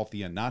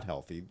healthy and not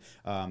healthy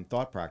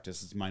thought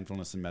practices,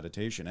 mindfulness and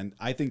meditation. And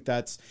I think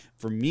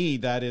for me,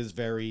 that is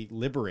very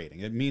liberating.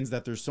 It means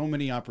that there's so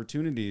many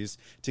opportunities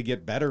to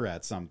get better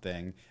at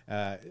something.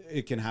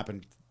 It can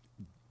happen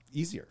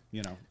easier,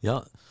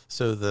 Yeah.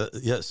 So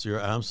yes, you're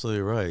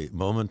absolutely right.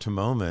 Moment to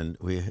moment,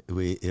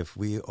 if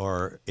we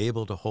are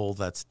able to hold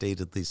that state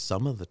at least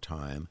some of the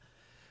time,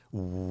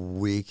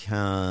 we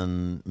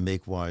can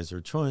make wiser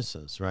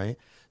choices, right?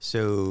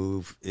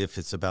 So if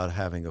it's about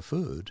having a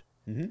food,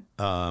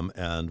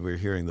 and we're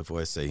hearing the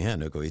voice say,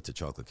 no, go eat the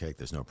chocolate cake,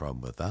 there's no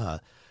problem with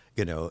that,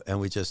 and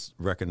we just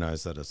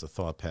recognize that as a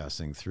thought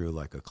passing through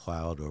like a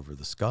cloud over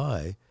the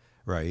sky,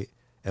 right?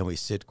 And we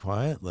sit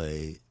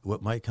quietly,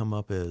 what might come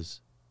up is,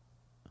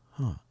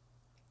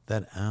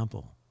 that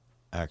apple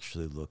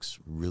actually looks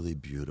really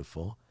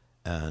beautiful,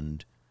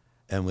 and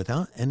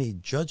without any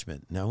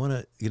judgment. Now I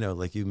want to,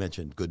 like you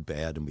mentioned, good,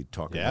 bad, and we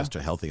talk about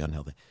healthy,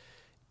 unhealthy.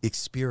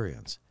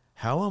 Experience.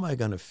 How am I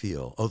going to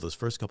feel? Those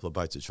first couple of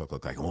bites of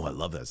chocolate, like, I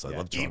love this. I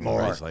love chocolate. Eat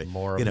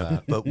more of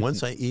that. But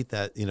once I eat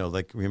that,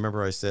 like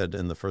remember I said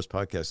in the first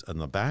podcast, on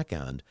the back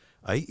end,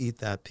 I eat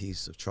that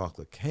piece of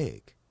chocolate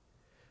cake,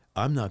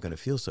 I'm not going to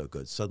feel so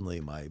good. Suddenly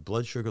my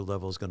blood sugar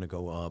level is going to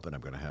go up, and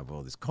I'm going to have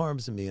all these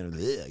carbs in me,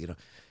 and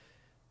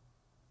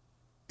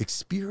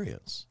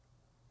Experience,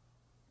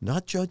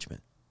 not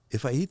judgment.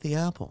 if I eat the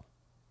apple,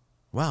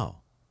 wow,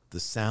 the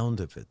sound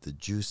of it, the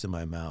juice in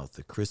my mouth,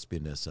 the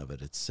crispiness of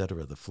it,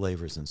 etc., the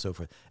flavors and so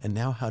forth. And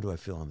now how do I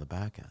feel on the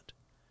back end?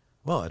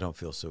 Well, I don't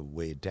feel so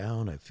weighed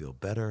down. I feel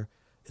better,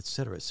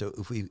 etc. So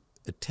if we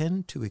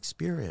attend to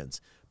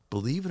experience,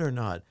 believe it or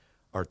not,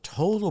 our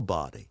total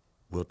body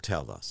will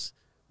tell us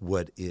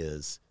what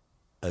is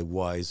a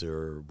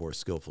wiser, more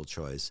skillful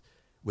choice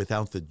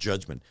without the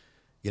judgment.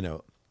 You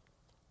know,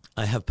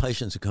 I have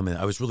patients who come in,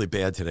 I was really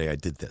bad today, I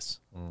did this.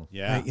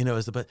 Yeah. Right? You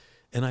know,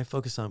 and I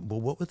focus on,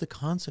 well, what were the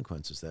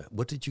consequences of that?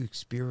 What did you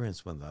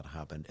experience when that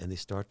happened? And they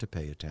start to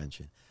pay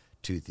attention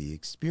to the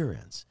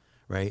experience,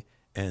 right?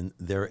 And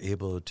they're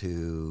able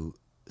to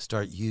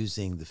start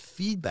using the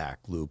feedback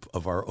loop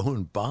of our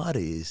own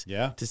bodies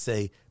to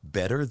say,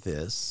 better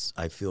this.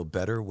 I feel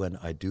better when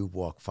I do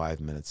walk 5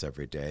 minutes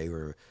every day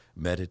or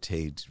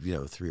meditate,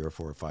 3 or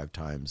 4 or 5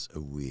 times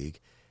a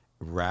week,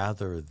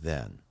 rather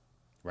than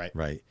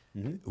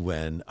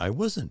when I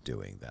wasn't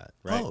doing that.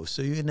 Right. Oh,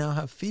 so you now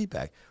have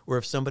feedback. Or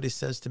if somebody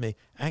says to me,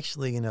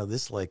 actually,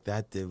 this like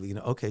that,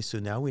 okay, so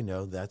now we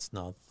know that's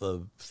not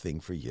the thing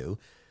for you.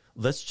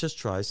 Let's just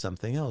try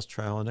something else,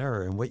 trial and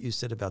error. And what you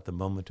said about the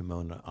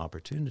moment-to-moment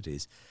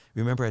opportunities,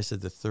 remember I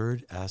said the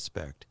third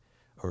aspect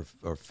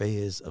or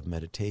phase of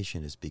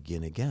meditation is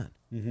begin again.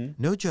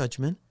 No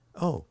judgment.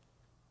 Oh,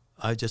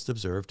 I just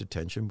observed,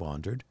 attention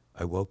wandered.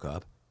 I woke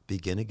up,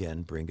 begin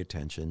again, bring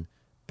attention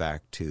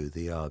back to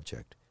the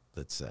object,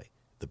 let's say,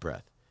 the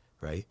breath,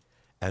 right?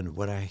 And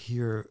what I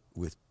hear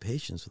with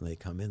patients when they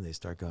come in, they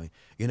start going,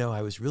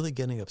 I was really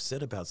getting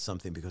upset about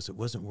something because it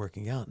wasn't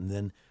working out. And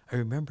then I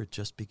remember,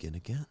 just begin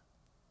again.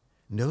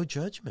 No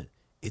judgment.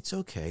 It's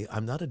okay.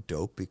 I'm not a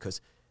dope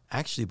because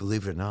actually,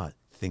 believe it or not,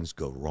 things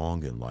go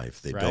wrong in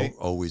life. They don't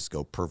always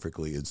go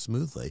perfectly and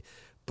smoothly.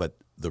 But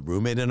the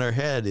roommate in our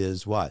head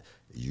is what?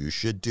 You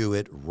should do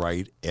it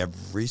right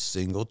every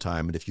single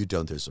time. And if you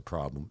don't, there's a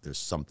problem. There's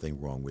something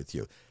wrong with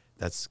you.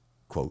 That's,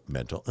 quote,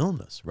 mental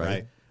illness,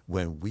 right?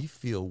 When we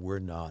feel we're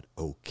not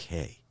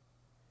okay,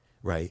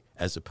 right?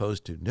 As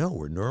opposed to, no,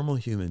 we're normal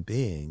human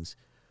beings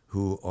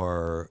who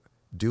are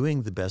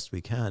doing the best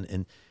we can.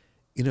 And,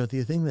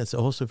 the thing that's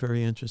also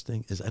very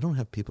interesting is I don't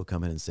have people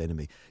come in and say to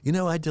me,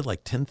 I did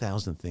like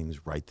 10,000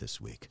 things right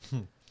this week.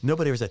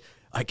 Nobody ever said,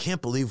 I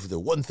can't believe the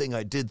one thing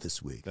I did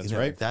this week. That's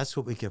right. That's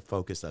what we get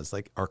focused on. It's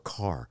like our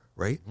car,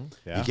 right?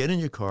 Yeah. You get in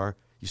your car,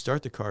 you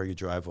start the car, you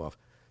drive off.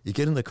 You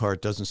get in the car,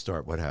 it doesn't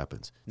start. What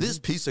happens? This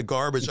piece of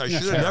garbage, I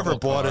should have never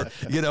bought it.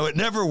 It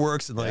never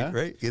works. And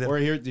right? Or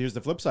here's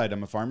the flip side.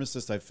 I'm a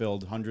pharmacist. I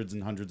filled hundreds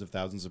and hundreds of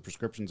thousands of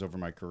prescriptions over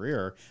my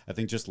career. I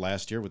think just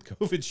last year with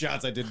COVID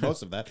shots, I did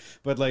most of that.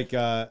 But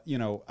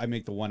I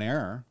make the one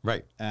error.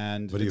 Right.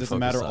 And What it do you doesn't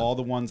matter focus on? all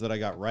the ones that I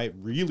got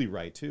really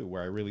right too,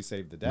 where I really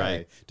saved the day.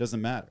 Right.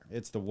 Doesn't matter.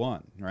 It's the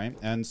one, right?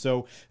 And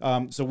so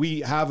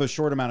we have a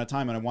short amount of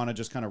time, and I want to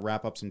just kind of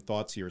wrap up some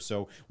thoughts here.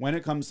 So when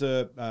it comes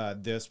to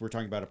this, we're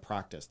talking about a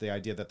practice, the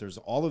idea that there's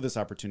all of this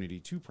opportunity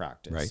to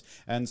practice. Right.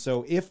 And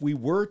so if we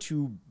were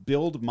to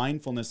build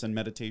mindfulness and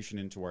meditation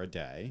into our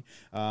day,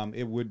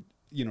 it would,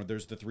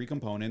 there's the 3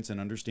 components, and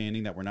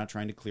understanding that we're not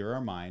trying to clear our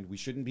mind. We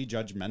shouldn't be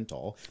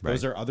judgmental.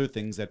 Those are other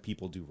things that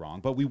people do wrong,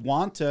 but we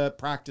want to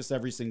practice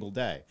every single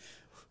day.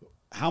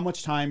 How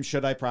much time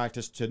should I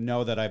practice to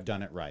know that I've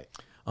done it right?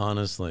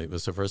 Honestly,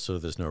 so first of all,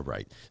 there's no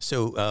right.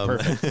 So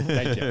Perfect.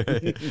 Thank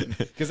you.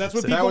 Because that's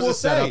what people That was will a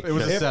setup. say. It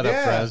was a setup,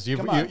 Trez.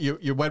 come on.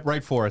 You went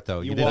right for it,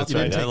 though. You walked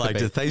didn't right take I the liked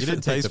bait. it. Thanks, You for,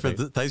 didn't take thanks, the for bait.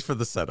 the, thanks for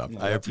the setup.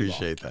 I you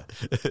appreciate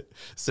that.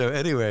 So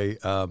anyway,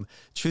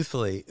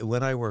 truthfully,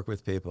 when I work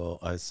with people,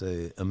 I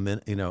say a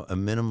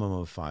minimum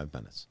of 5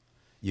 minutes.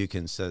 You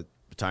can set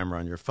a timer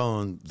on your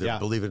phone.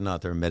 Believe it or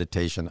not, there are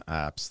meditation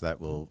apps that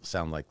will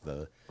sound like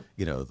the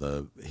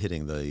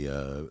hitting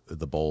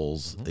the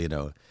bowls,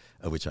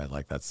 which I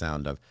like that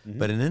sound of.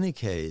 But in any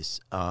case,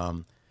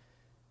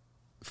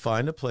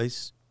 find a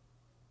place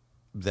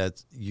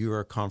that you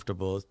are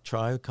comfortable.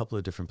 Try a couple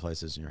of different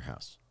places in your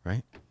house,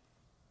 right?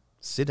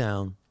 Sit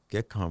down,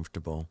 get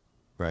comfortable,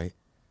 right?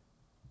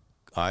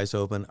 Eyes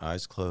open,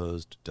 eyes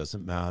closed,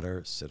 doesn't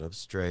matter. Sit up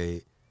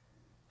straight.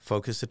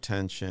 Focus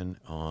attention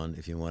on,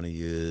 if you want to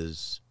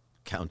use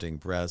counting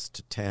breaths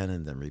to 10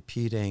 and then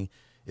repeating,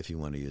 if you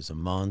want to use a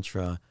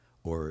mantra,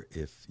 or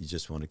if you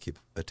just want to keep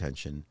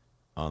attention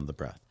on the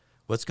breath.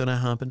 What's going to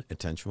happen?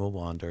 Attention will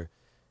wander.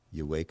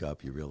 You wake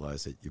up, you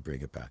realize it, you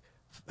bring it back.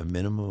 A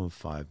minimum of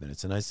 5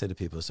 minutes. And I say to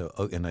people,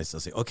 and I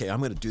say, okay, I'm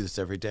going to do this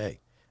every day.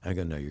 I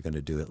go, no, you're going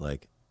to do it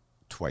like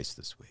twice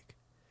this week.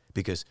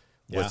 Because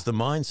what's the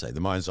mind say?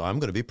 The mind says, I'm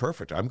going to be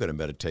perfect. I'm going to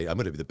meditate. I'm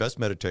going to be the best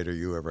meditator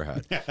you ever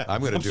had.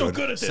 I'm going to do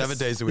it 7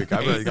 days a week.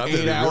 I'm going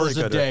to 8 hours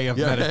a day of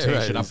meditation.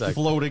 Right, I'm exactly.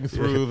 floating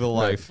through the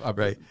life.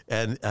 Right.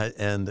 And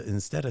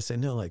instead I say,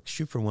 no, like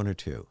shoot for 1 or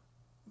 2.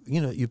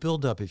 You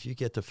build up. If you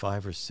get to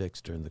 5 or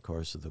 6 during the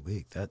course of the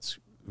week, that's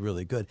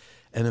really good.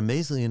 And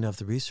amazingly enough,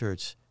 the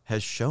research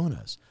has shown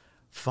us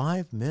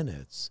 5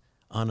 minutes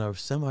on a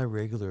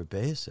semi-regular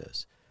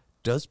basis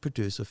does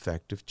produce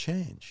effective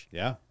change.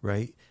 Yeah.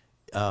 Right?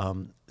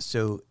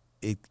 So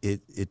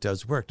it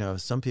does work. Now,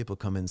 some people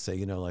come in and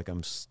say, like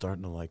I'm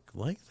starting to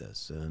like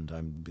this, and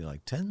I'm be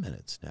like 10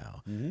 minutes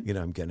now.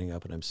 I'm getting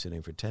up and I'm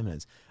sitting for 10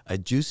 minutes. I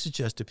do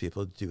suggest to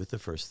people to do it the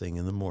first thing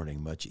in the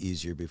morning, much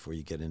easier before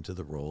you get into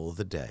the role of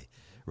the day,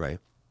 right?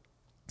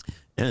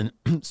 And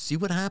see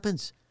what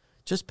happens.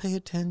 Just pay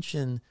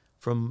attention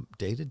from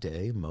day to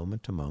day,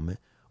 moment to moment.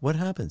 What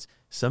happens?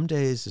 Some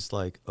days it's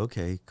like,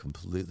 okay,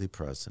 completely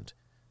present,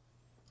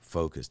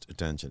 focused,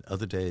 attention.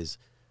 Other days,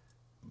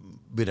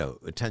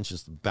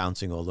 attention's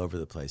bouncing all over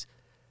the place.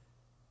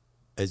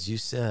 As you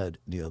said,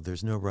 Neil,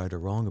 there's no right or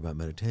wrong about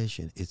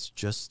meditation. It's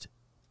just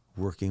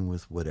working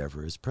with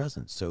whatever is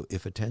present. So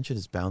if attention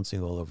is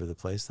bouncing all over the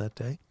place that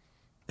day,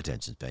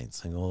 attention's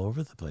bouncing all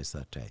over the place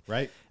that day.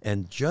 Right.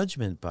 And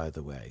judgment, by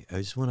the way, I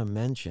just want to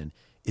mention,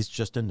 is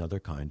just another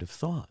kind of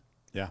thought.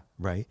 Yeah.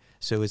 Right?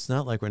 So it's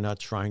not like we're not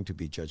trying to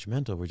be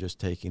judgmental. We're just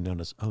taking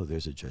notice,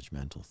 there's a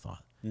judgmental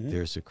thought.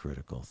 There's a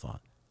critical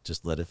thought.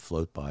 Just let it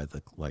float by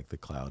like the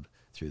cloud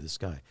through the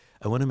sky.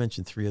 I want to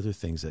mention 3 other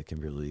things that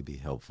can really be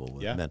helpful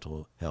with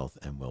mental health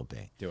and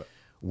well-being. Do it.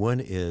 One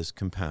is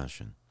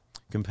compassion.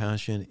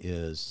 Compassion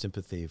is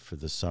sympathy for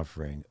the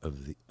suffering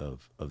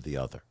of the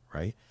other,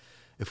 right?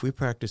 If we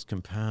practice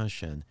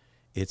compassion,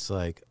 it's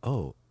like,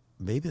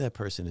 maybe that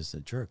person is a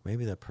jerk.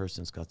 Maybe that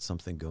person's got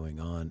something going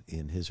on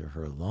in his or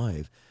her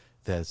life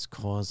that's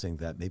causing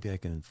that. Maybe I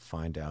can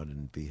find out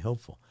and be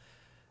helpful.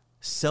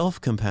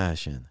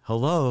 Self-compassion.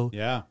 Hello.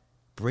 Yeah.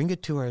 Bring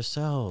it to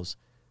ourselves.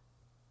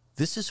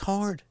 This is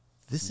hard.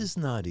 This is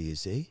not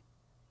easy.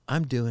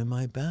 I'm doing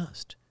my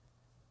best.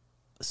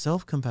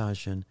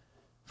 Self-compassion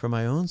for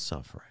my own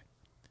suffering.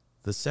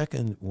 The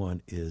second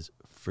one is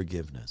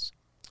forgiveness.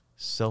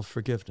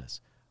 Self-forgiveness.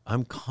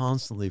 I'm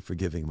constantly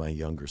forgiving my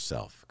younger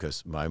self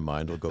because my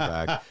mind will go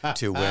back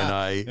to when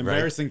I...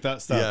 Embarrassing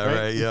stuff, Yeah, right?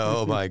 right. Yeah,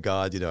 oh, my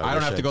God. I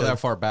don't have to go that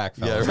far back,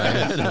 fellas.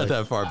 Yeah, right. Not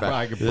that far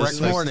back.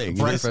 This morning,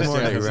 right? It's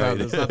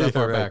not that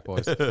far back,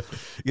 boys.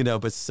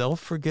 But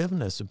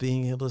self-forgiveness of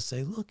being able to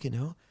say, look,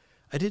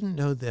 I didn't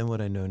know then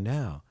what I know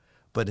now.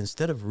 But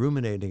instead of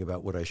ruminating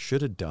about what I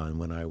should have done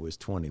when I was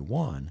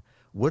 21,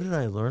 what did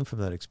I learn from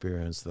that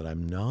experience that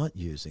I'm not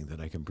using that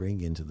I can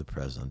bring into the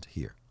present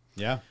here?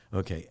 Yeah.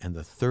 Okay, and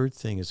the third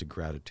thing is a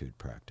gratitude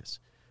practice.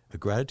 A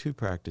gratitude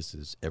practice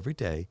is every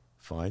day,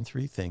 find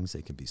 3 things,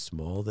 they can be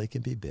small, they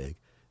can be big,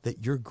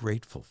 that you're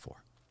grateful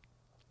for.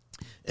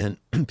 And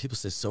people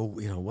say,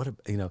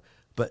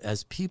 but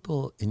as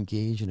people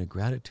engage in a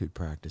gratitude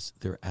practice,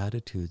 their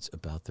attitudes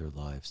about their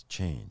lives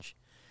change.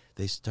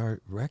 They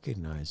start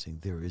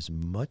recognizing there is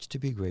much to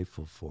be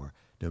grateful for,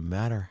 no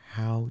matter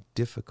how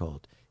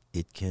difficult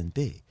it can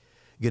be.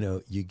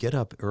 You get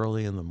up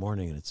early in the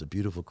morning and it's a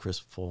beautiful,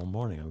 crisp fall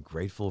morning. I'm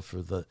grateful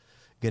for the,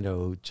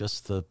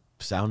 just the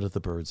sound of the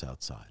birds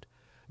outside.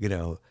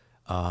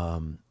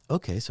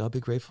 Okay, so I'll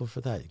be grateful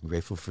for that. I'm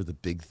grateful for the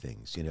big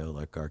things,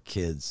 like our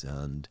kids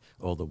and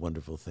all the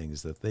wonderful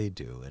things that they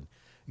do and,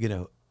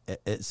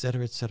 et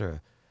cetera, et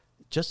cetera.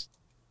 Just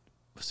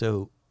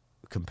so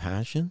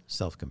compassion,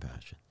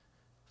 self-compassion,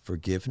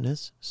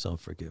 forgiveness,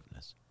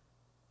 self-forgiveness.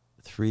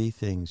 3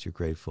 things you're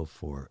grateful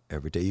for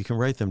every day. You can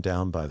write them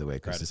down, by the way,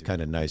 because it's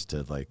kind of nice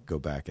to go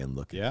back and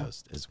look at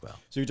those as well.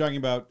 So you're talking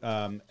about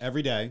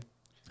every day.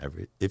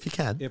 If you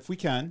can. If we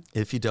can.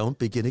 If you don't,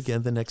 begin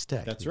again the next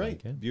day. That's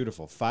right.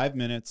 Beautiful. 5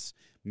 minutes,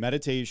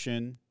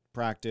 meditation,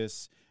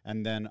 practice,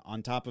 and then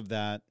on top of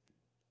that,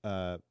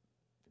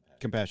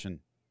 compassion,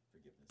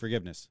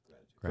 forgiveness.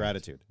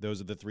 Gratitude.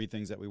 Those are the 3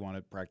 things that we want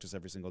to practice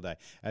every single day.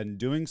 And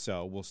doing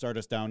so will start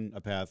us down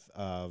a path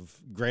of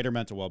greater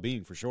mental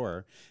well-being for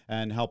sure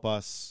and help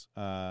us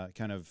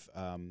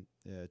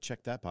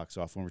check that box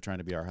off when we're trying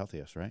to be our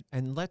healthiest, right?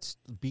 And let's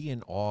be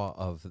in awe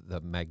of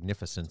the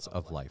magnificence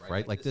of life,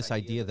 right? Like this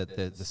idea that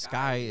the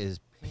sky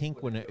is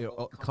pink when it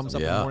comes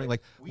up in the morning.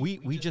 Like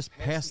we just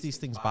pass these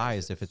things by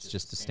as if it's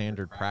just a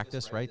standard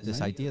practice, right?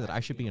 This idea that I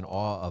should be in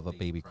awe of a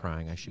baby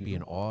crying. I should be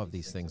in awe of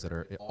these things that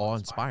are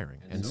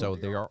awe-inspiring. And so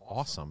they are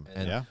awesome.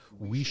 And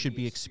we should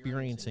be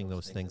experiencing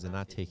those things and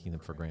not taking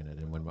them for granted.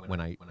 And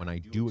when I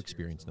do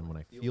experience them, when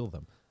I feel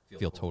them,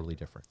 feel totally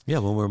different. Yeah,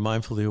 when we're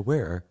mindfully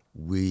aware,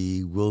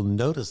 we will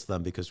notice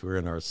them because we're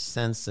in our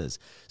senses.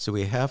 So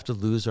we have to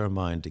lose our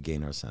mind to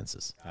gain our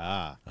senses.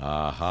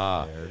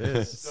 Aha. There it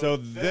is. So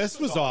this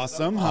was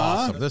awesome, huh?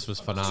 Awesome. This was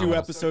phenomenal.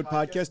 2-episode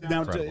podcast.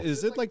 Now, Incredible.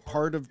 is it like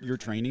part of your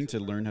training to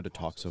learn how to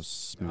talk so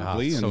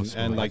smoothly so smooth.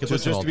 and I like could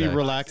just listen all to be day.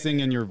 relaxing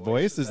in your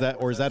voice? Is that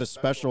a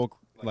special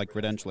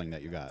credentialing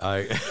that you got?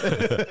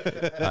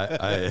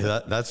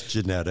 That's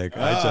genetic.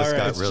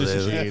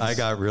 I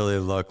got really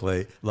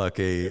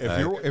lucky.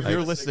 If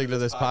you're listening to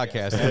this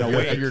podcast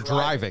and you're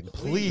driving,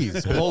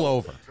 please pull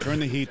over.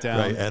 Turn the heat down.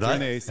 Right, turn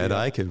the AC and up.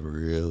 I can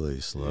really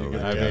slow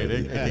it I down.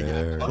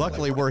 mean,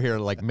 luckily we're here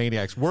like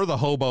maniacs. We're the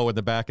hobo in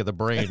the back of the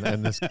brain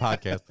in this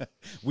podcast.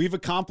 We've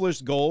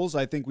accomplished goals.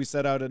 I think we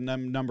set out a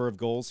number of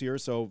goals here.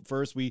 So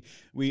first, we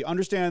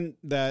understand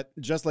that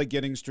just like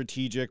getting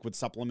strategic with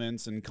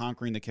supplements and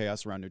conquering the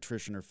chaos around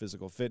nutrition or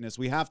physical fitness,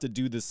 we have to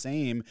do the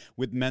same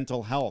with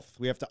mental health.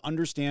 We have to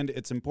understand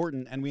it's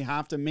important, and we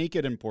have to make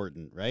it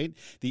important, right?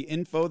 The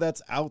info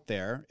that's out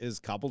there is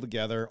coupled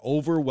together,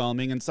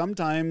 overwhelming, and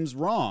sometimes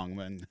wrong.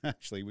 And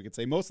actually, we could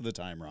say most of the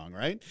time wrong,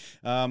 right?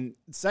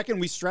 Second,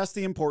 we stress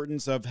the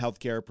importance of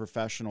healthcare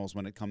professionals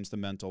when it comes to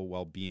mental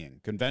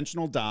well-being.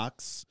 Conventional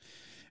docs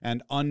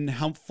and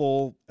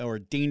unhelpful or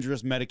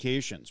dangerous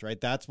medications,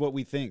 right? That's what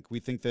we think. We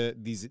think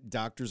that these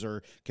doctors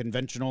are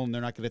conventional and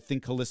they're not going to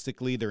think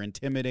holistically. They're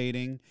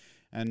intimidating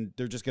and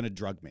they're just going to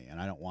drug me.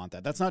 And I don't want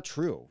that. That's not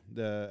true.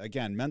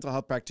 Again, mental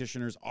health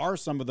practitioners are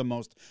some of the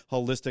most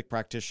holistic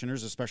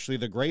practitioners, especially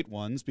the great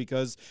ones,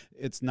 because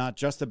it's not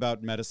just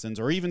about medicines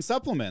or even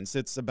supplements.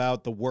 It's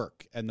about the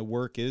work, and the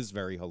work is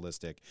very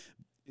holistic.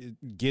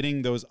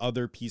 Getting those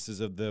other pieces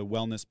of the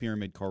wellness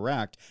pyramid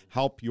correct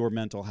help your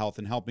mental health,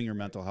 and helping your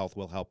mental health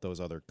will help those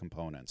other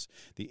components,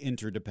 the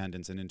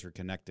interdependence and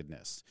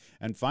interconnectedness.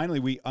 And finally,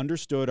 we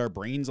understood our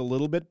brains a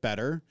little bit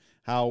better,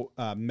 how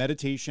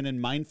meditation and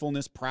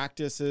mindfulness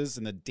practices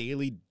and the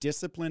daily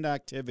disciplined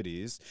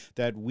activities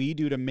that we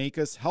do to make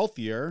us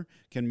healthier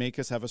can make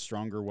us have a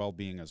stronger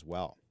well-being as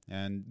well.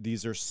 And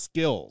these are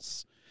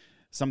skills,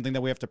 something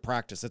that we have to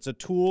practice. It's a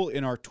tool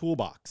in our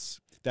toolbox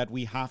that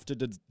we have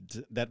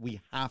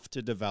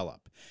to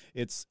develop.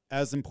 It's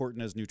as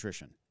important as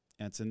nutrition.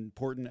 And it's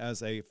important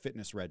as a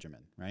fitness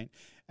regimen, right?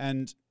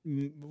 And,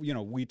 you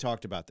know, we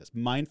talked about this.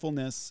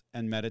 Mindfulness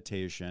and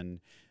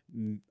meditation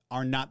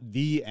are not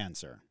the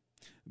answer,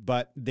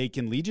 but they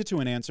can lead you to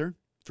an answer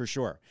for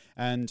sure.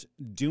 And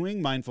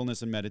doing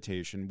mindfulness and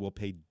meditation will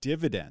pay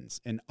dividends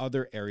in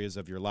other areas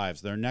of your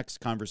lives. Their next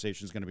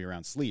conversation is going to be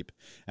around sleep.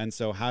 And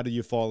so how do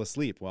you fall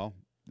asleep? Well,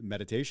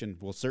 meditation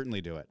will certainly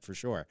do it for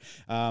sure.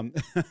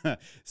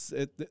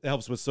 It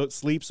helps with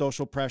sleep,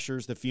 social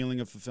pressures, the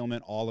feeling of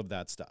fulfillment, all of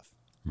that stuff.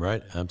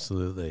 Right.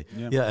 Absolutely.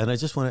 Yeah. And I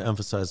just want to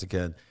emphasize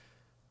again,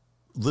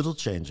 little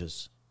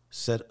changes.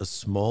 Set a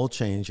small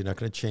change. You're not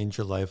going to change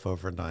your life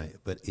overnight,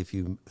 but if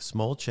you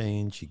small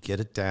change, you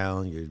get it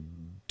down, you're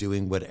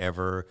doing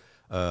whatever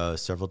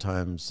several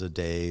times a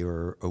day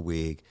or a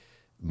week,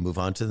 move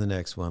on to the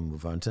next one,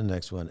 move on to the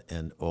next one,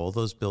 and all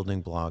those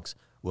building blocks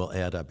will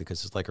add up,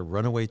 because it's like a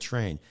runaway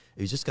train.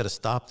 You just got to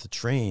stop the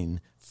train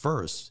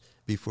first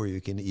before you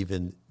can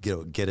even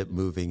get it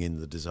moving in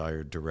the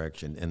desired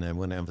direction. And I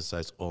want to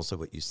emphasize also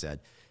what you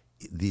said.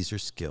 These are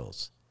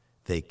skills.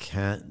 They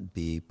can't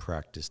be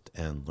practiced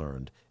and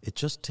learned. It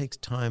just takes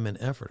time and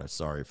effort. I'm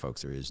sorry,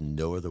 folks. There is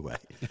no other way.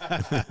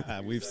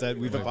 We've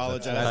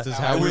apologized. That's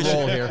how we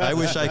roll here. I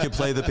wish I could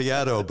play the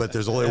piano, but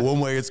there's only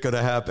one way it's going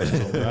to happen.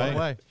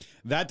 Right.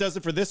 That does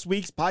it for this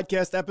week's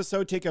podcast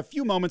episode. Take a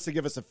few moments to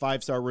give us a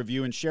 5-star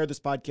review and share this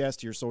podcast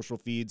to your social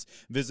feeds.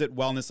 Visit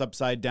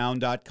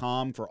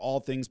wellnessupsidedown.com for all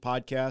things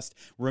podcast.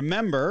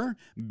 Remember,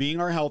 being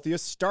our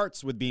healthiest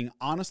starts with being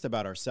honest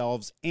about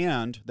ourselves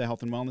and the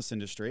health and wellness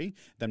industry,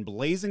 then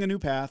blazing a new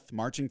path,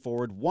 marching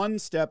forward one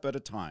step at a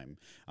time.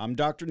 I'm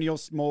Dr. Neil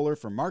Smoller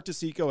from Mark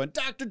DeSico and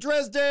Dr.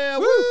 Dresdale.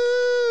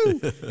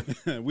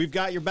 Woo! We've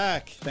got your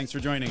back. Thanks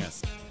for joining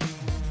us.